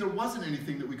maybe there wasn't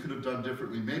anything that we could have done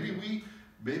differently. Maybe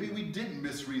we didn't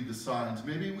misread the signs.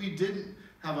 Maybe we didn't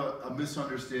have a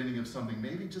misunderstanding of something.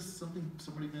 Maybe just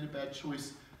somebody made a bad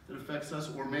choice that affects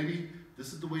us. Or maybe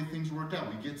this is the way things worked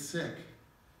out. We get sick.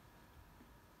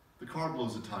 The car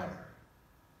blows a tire.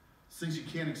 It's things you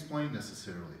can't explain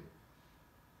necessarily.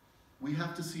 We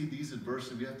have to see these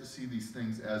adversity, we have to see these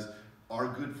things as our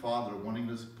good Father wanting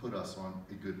to put us on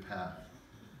a good path.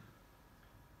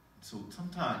 So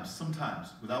sometimes,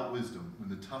 without wisdom, when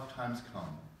the tough times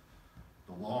come,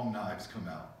 the long knives come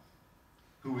out.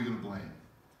 Who are we going to blame?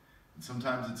 And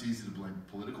sometimes it's easy to blame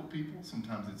political people,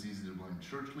 sometimes it's easy to blame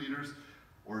church leaders,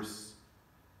 or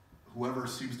whoever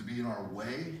seems to be in our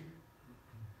way.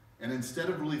 And instead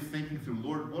of really thinking through,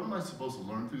 Lord, what am I supposed to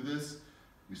learn through this?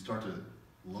 We start to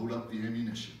load up the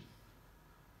ammunition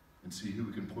and see who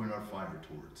we can point our fire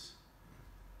towards.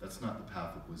 That's not the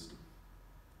path of wisdom.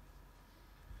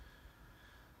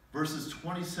 Verses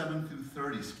 27 through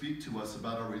 30 speak to us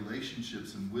about our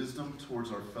relationships and wisdom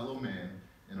towards our fellow man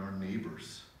and our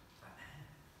neighbors.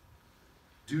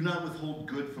 Do not withhold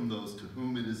good from those to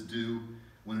whom it is due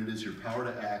when it is your power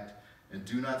to act, and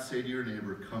do not say to your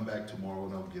neighbor, come back tomorrow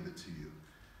and I'll give it to you.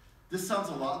 This sounds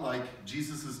a lot like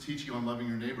Jesus' teaching on loving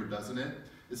your neighbor, doesn't it?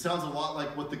 It sounds a lot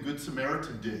like what the Good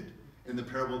Samaritan did in the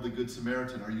parable of the Good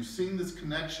Samaritan. Are you seeing this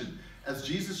connection? As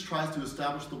Jesus tries to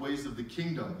establish the ways of the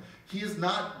kingdom, he is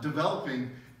not developing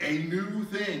a new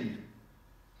thing.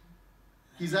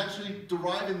 He's actually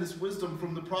deriving this wisdom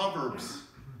from the Proverbs.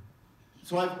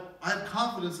 So I have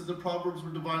confidence that the Proverbs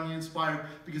were divinely inspired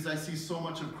because I see so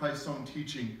much of Christ's own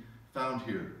teaching found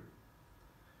here.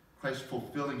 Christ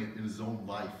fulfilling it in his own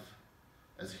life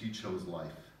as he chose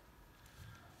life.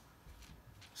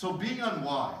 So being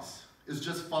unwise is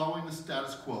just following the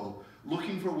status quo,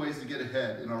 looking for ways to get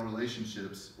ahead in our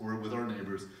relationships or with our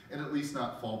neighbors, and at least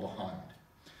not fall behind.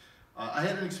 I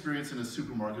had an experience in a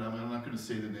supermarket. I'm not going to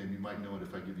say the name. You might know it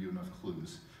if I give you enough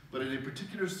clues. But in a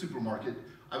particular supermarket,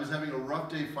 I was having a rough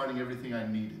day finding everything I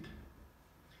needed.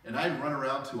 And I'd run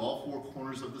around to all four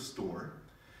corners of the store.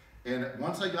 And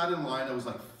once I got in line, I was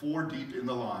like 4 deep in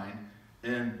the line.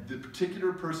 And the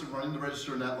particular person running the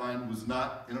register in that line was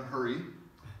not in a hurry.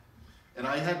 And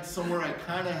I had somewhere I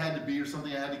kind of had to be or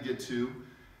something I had to get to.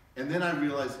 And then I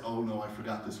realized, oh no, I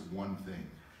forgot this one thing.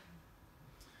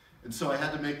 And so I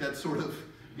had to make that sort of,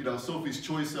 Sophie's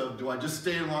choice of, do I just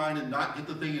stay in line and not get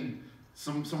the thing and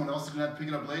someone else is going to have to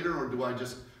pick it up later, or do I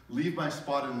just leave my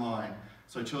spot in line?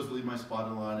 So I chose to leave my spot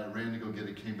in line. I ran to go get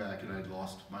it, came back, and I'd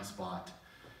lost my spot.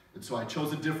 And so I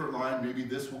chose a different line. Maybe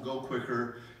this will go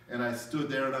quicker. And I stood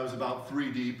there, and I was about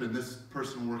 3 deep, and this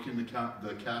person working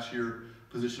the cashier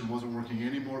position wasn't working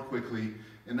any more quickly.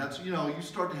 And that's, you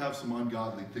start to have some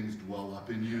ungodly things dwell up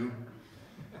in you.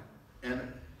 And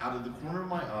out of the corner of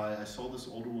my eye, I saw this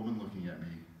older woman looking at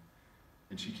me,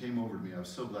 and she came over to me. I was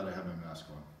so glad I had my mask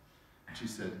on. And she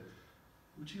said,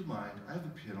 would you mind, I have a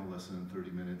piano lesson in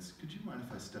 30 minutes. Could you mind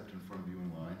if I stepped in front of you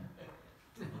in line?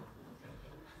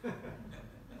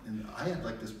 And I had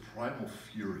like this primal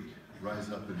fury rise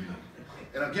up in me.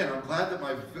 And again, I'm glad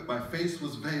that my face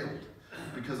was veiled,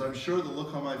 because I'm sure the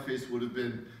look on my face would have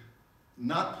been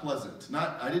not pleasant.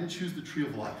 I didn't choose the tree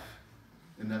of life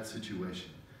in that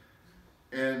situation.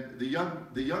 And the young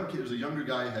kid, there's a younger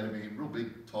guy ahead of me, real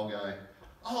big, tall guy.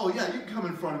 Oh yeah, you can come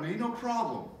in front of me, no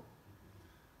problem.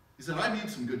 He said, I need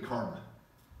some good karma.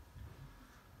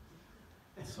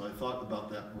 So I thought about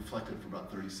that, reflected for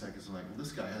about 30 seconds. I'm like, well,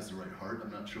 this guy has the right heart.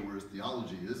 I'm not sure where his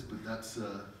theology is, but that's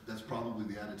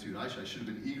probably the attitude I should have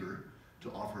been eager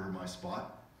to offer her my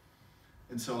spot.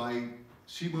 And so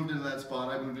she moved into that spot.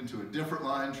 I moved into a different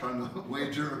line, trying to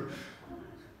wager.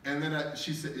 And then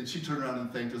she turned around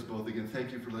and thanked us both again.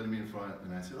 Thank you for letting me in front.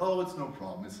 And I said, oh, it's no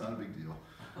problem. It's not a big deal.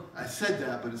 I said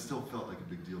that, but it still felt like a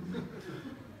big deal to me.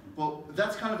 Well,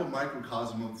 that's kind of a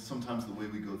microcosm of sometimes the way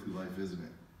we go through life, isn't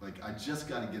it? Like, I just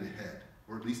got to get ahead,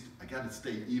 or at least I got to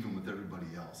stay even with everybody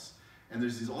else. And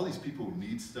there's all these people who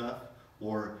need stuff,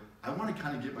 or I want to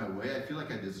kind of get my way. I feel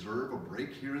like I deserve a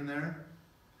break here and there.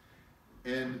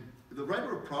 And the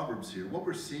writer of Proverbs here, what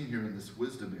we're seeing here in this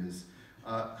wisdom is,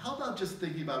 how about just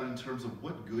thinking about it in terms of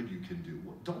what good you can do?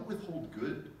 Don't withhold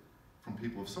good from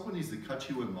people. If someone needs to cut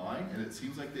you in line and it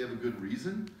seems like they have a good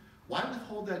reason, why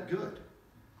withhold that good?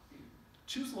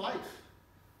 Choose life.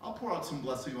 I'll pour out some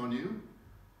blessing on you.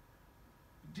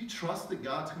 Do you trust that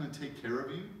God's going to take care of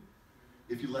you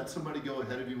if you let somebody go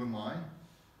ahead of you in line?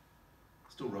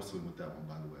 Still wrestling with that one,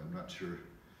 by the way. I'm not sure.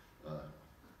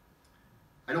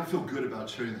 I don't feel good about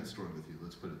sharing that story with you,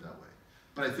 let's put it that way.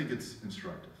 But I think it's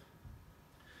instructive.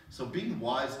 So being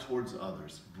wise towards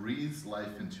others breathes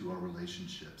life into our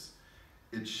relationships.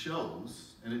 It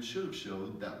shows, and it should have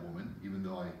showed that woman, even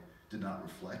though I did not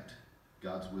reflect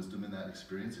God's wisdom in that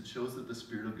experience, it shows that the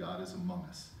Spirit of God is among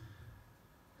us,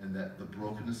 and that the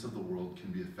brokenness of the world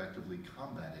can be effectively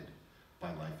combated by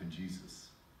life in Jesus.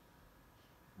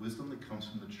 Wisdom that comes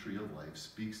from the tree of life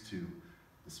speaks to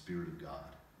the Spirit of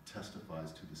God,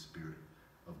 testifies to the Spirit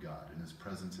of God and His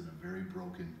presence in a very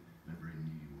broken and a very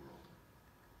needy world.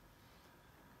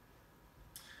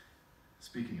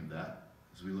 Speaking of that,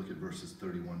 as we look at verses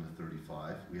 31 to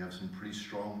 35, we have some pretty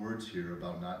strong words here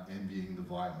about not envying the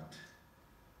violent.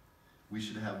 We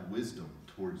should have wisdom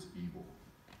towards evil.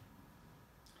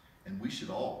 And we should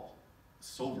all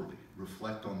soberly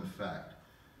reflect on the fact,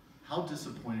 how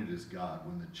disappointed is God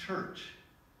when the church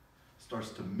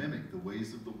starts to mimic the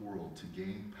ways of the world to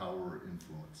gain power or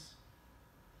influence?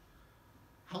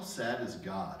 How sad is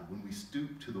God when we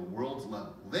stoop to the world's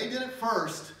level? Well, they did it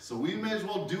first, so we may as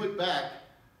well do it back.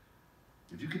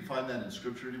 If you can find that in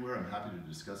Scripture anywhere, I'm happy to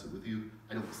discuss it with you.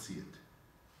 I don't see it.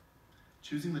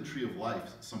 Choosing the tree of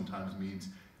life sometimes means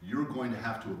you're going to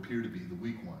have to appear to be the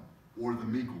weak one, or the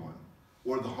meek one,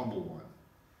 or the humble one.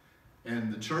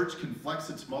 And the church can flex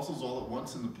its muscles all at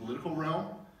once in the political realm,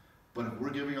 but if we're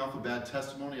giving off a bad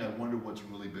testimony, I wonder what's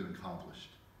really been accomplished.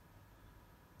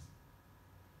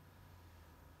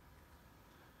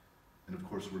 And of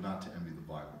course, we're not to envy the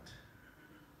violent,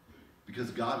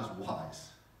 because God is wise.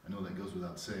 I know that goes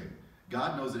without saying.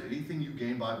 God knows that anything you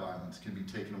gain by violence can be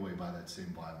taken away by that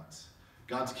same violence.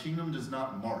 God's kingdom does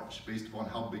not march based upon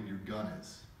how big your gun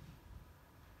is.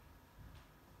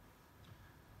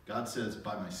 God says,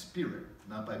 by my Spirit,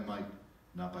 not by might,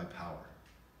 not by power.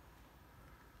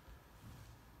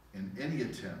 And any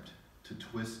attempt to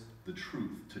twist the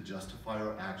truth to justify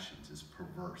our actions is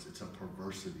perverse. It's a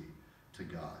perversity to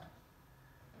God.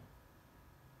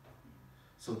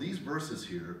 So these verses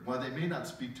here, while they may not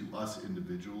speak to us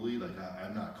individually, like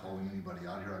I'm not calling anybody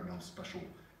out here, I have no special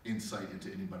insight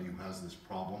into anybody who has this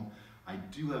problem. I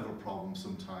do have a problem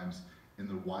sometimes in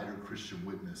the wider Christian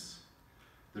witness.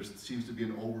 There seems to be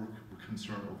an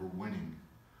over-concern over winning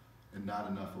and not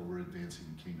enough over advancing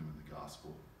the kingdom and the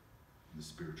gospel in the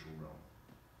spiritual realm.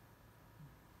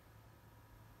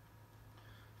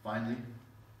 Finally,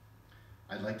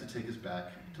 I'd like to take us back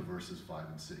to verses 5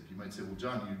 and 6. You might say, well,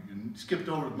 John, you skipped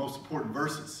over the most important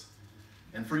verses.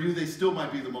 And for you, they still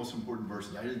might be the most important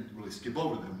verses. I didn't really skip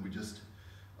over them. We just,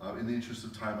 in the interest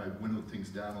of time, I windowed things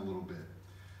down a little bit.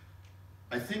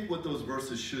 I think what those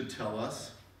verses should tell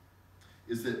us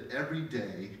is that every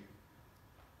day,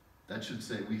 that should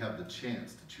say we have the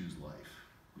chance to choose life.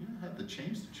 We have the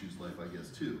chance to choose life, I guess,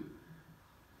 too.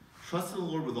 Trust in the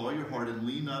Lord with all your heart and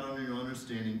lean not on your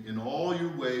understanding. In all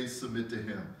your ways, submit to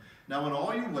Him. Now, in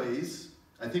all your ways,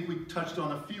 I think we touched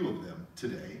on a few of them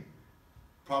today.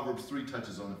 Proverbs 3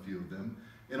 touches on a few of them.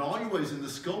 In all your ways, in the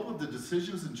scope of the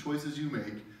decisions and choices you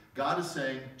make, God is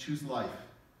saying, choose life.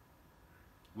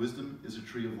 Wisdom is a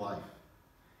tree of life.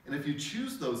 And if you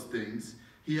choose those things,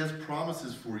 He has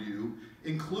promises for you,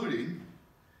 including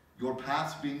your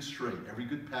paths being straight. Every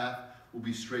good path will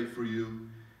be straight for you.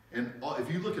 And if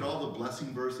you look at all the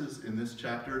blessing verses in this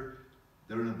chapter,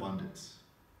 they're in abundance.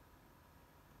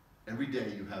 Every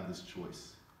day you have this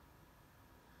choice.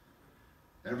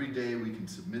 Every day we can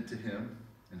submit to Him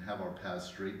and have our paths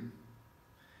straightened.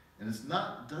 And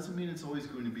doesn't mean it's always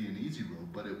going to be an easy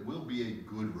road, but it will be a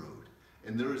good road.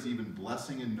 And there is even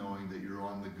blessing in knowing that you're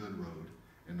on the good road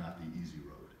and not the easy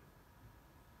road.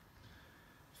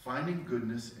 Finding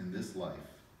goodness in this life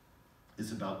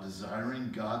is about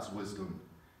desiring God's wisdom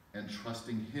and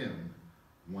trusting Him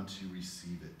once you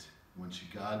receive it. Once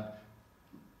God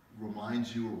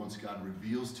reminds you, or once God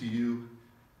reveals to you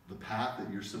the path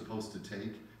that you're supposed to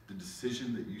take, the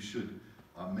decision that you should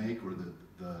make, or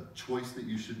the choice that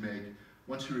you should make,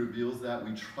 once He reveals that,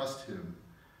 we trust Him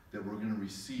that we're going to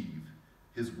receive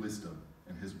His wisdom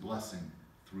and His blessing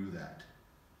through that.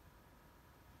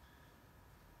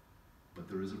 But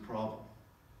there is a problem.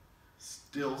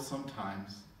 Still,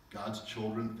 sometimes God's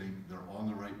children think they're on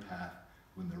the right path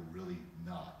when they're really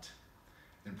not.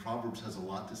 And Proverbs has a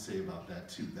lot to say about that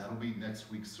too. That'll be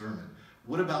next week's sermon.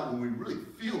 What about when we really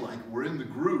feel like we're in the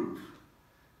groove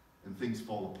and things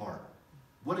fall apart?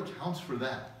 What accounts for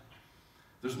that?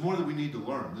 There's more that we need to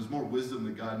learn. There's more wisdom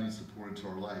that God needs to pour into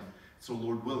our life. So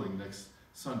Lord willing, next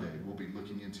Sunday, we'll be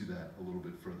looking into that a little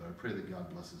bit further. I pray that God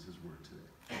blesses His word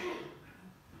today.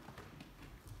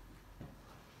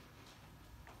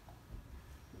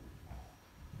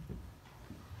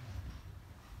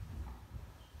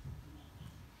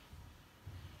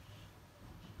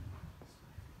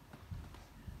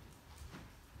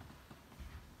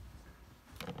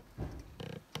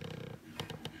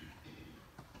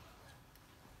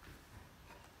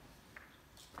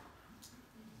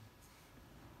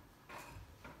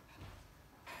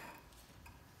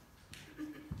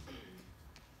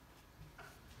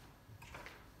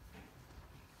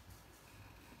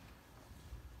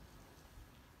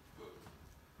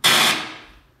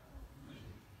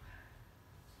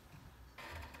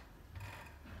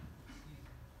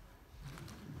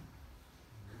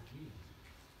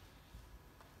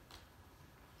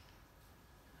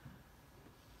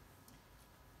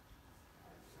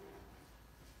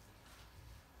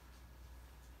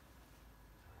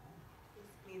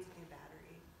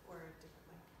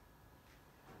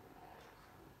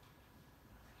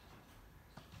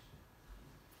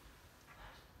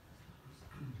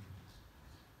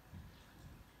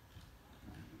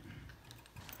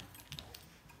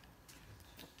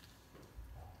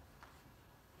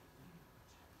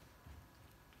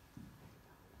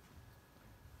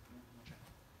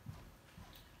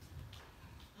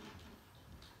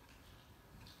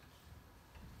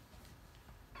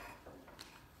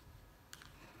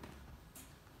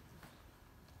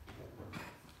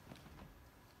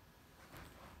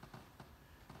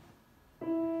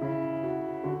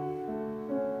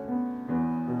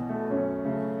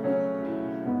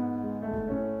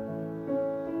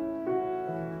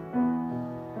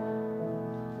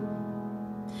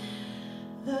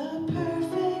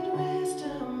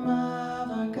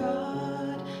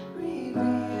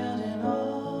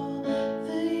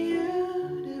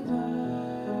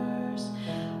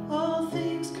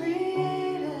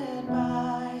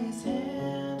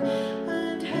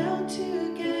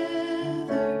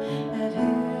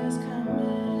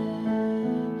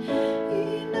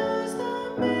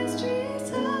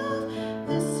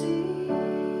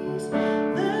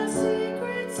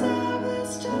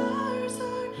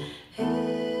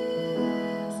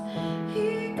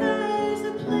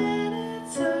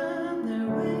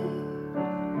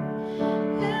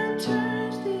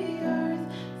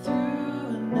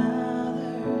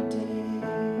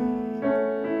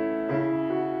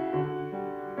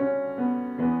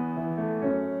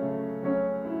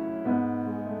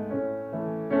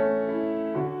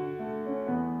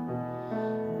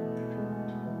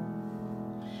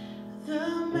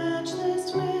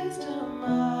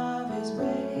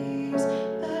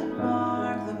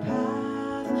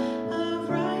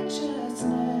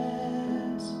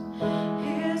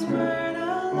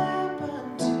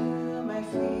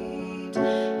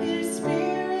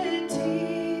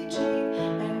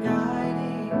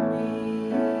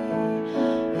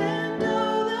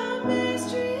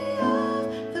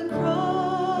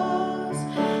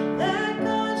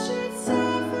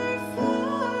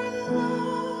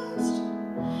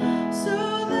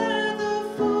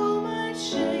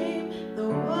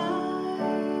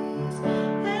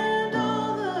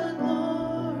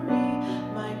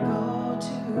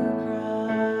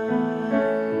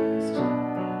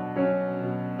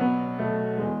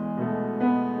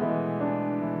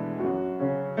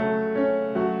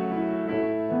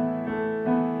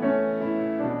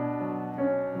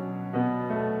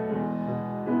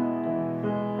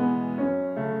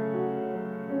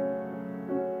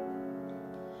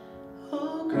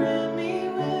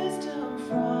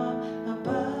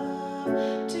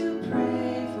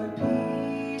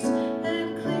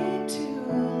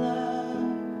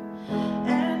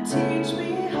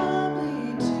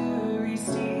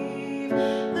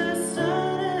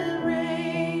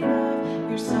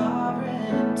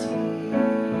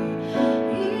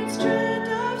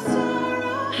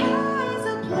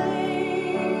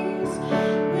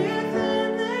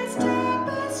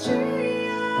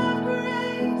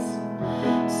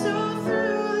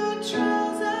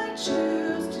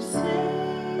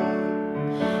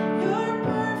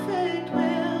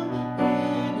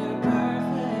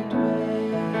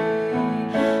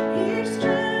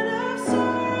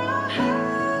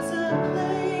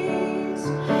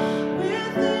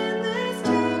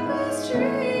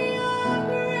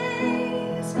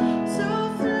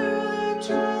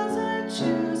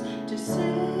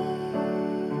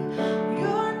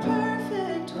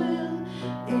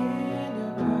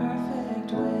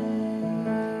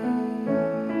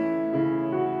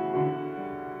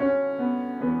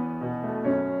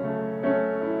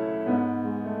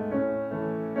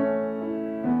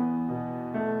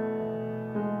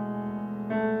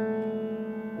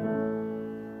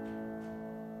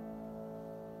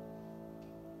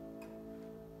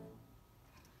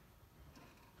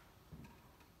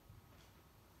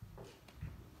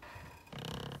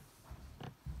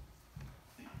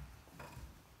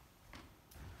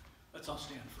 Let's all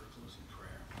stand for a closing prayer.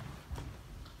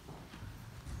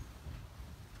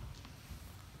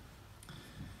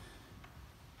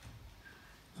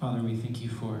 Father, we thank you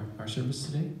for our service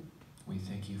today. We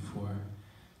thank you for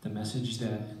the message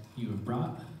that you have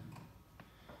brought.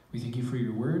 We thank you for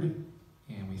your word,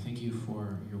 and we thank you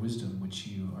for your wisdom, which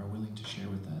you are willing to share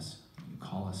with us. You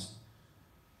call us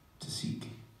to seek.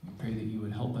 We pray that you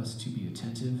would help us to be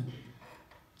attentive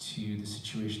to the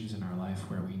situations in our life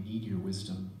where we need your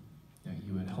wisdom, that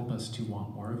you would help us to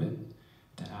want more of it,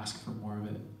 to ask for more of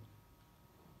it.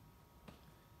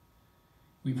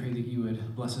 We pray that you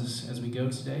would bless us as we go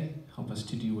today, help us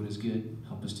to do what is good,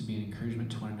 help us to be an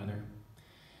encouragement to one another.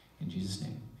 In Jesus'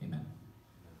 name, amen.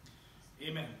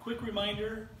 Amen. Quick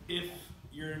reminder, if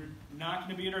you're not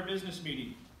going to be at our business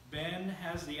meeting, Ben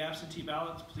has the absentee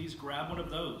ballots. Please grab one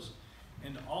of those.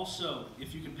 And also,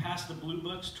 if you can pass the blue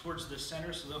books towards the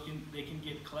center so they can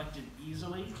get collected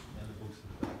easily.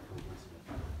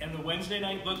 And the Wednesday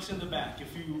night books in the back.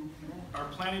 If you are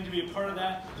planning to be a part of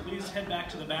that, please head back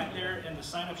to the back there and the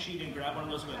sign-up sheet and grab one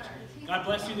of those books. God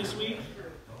bless you this week.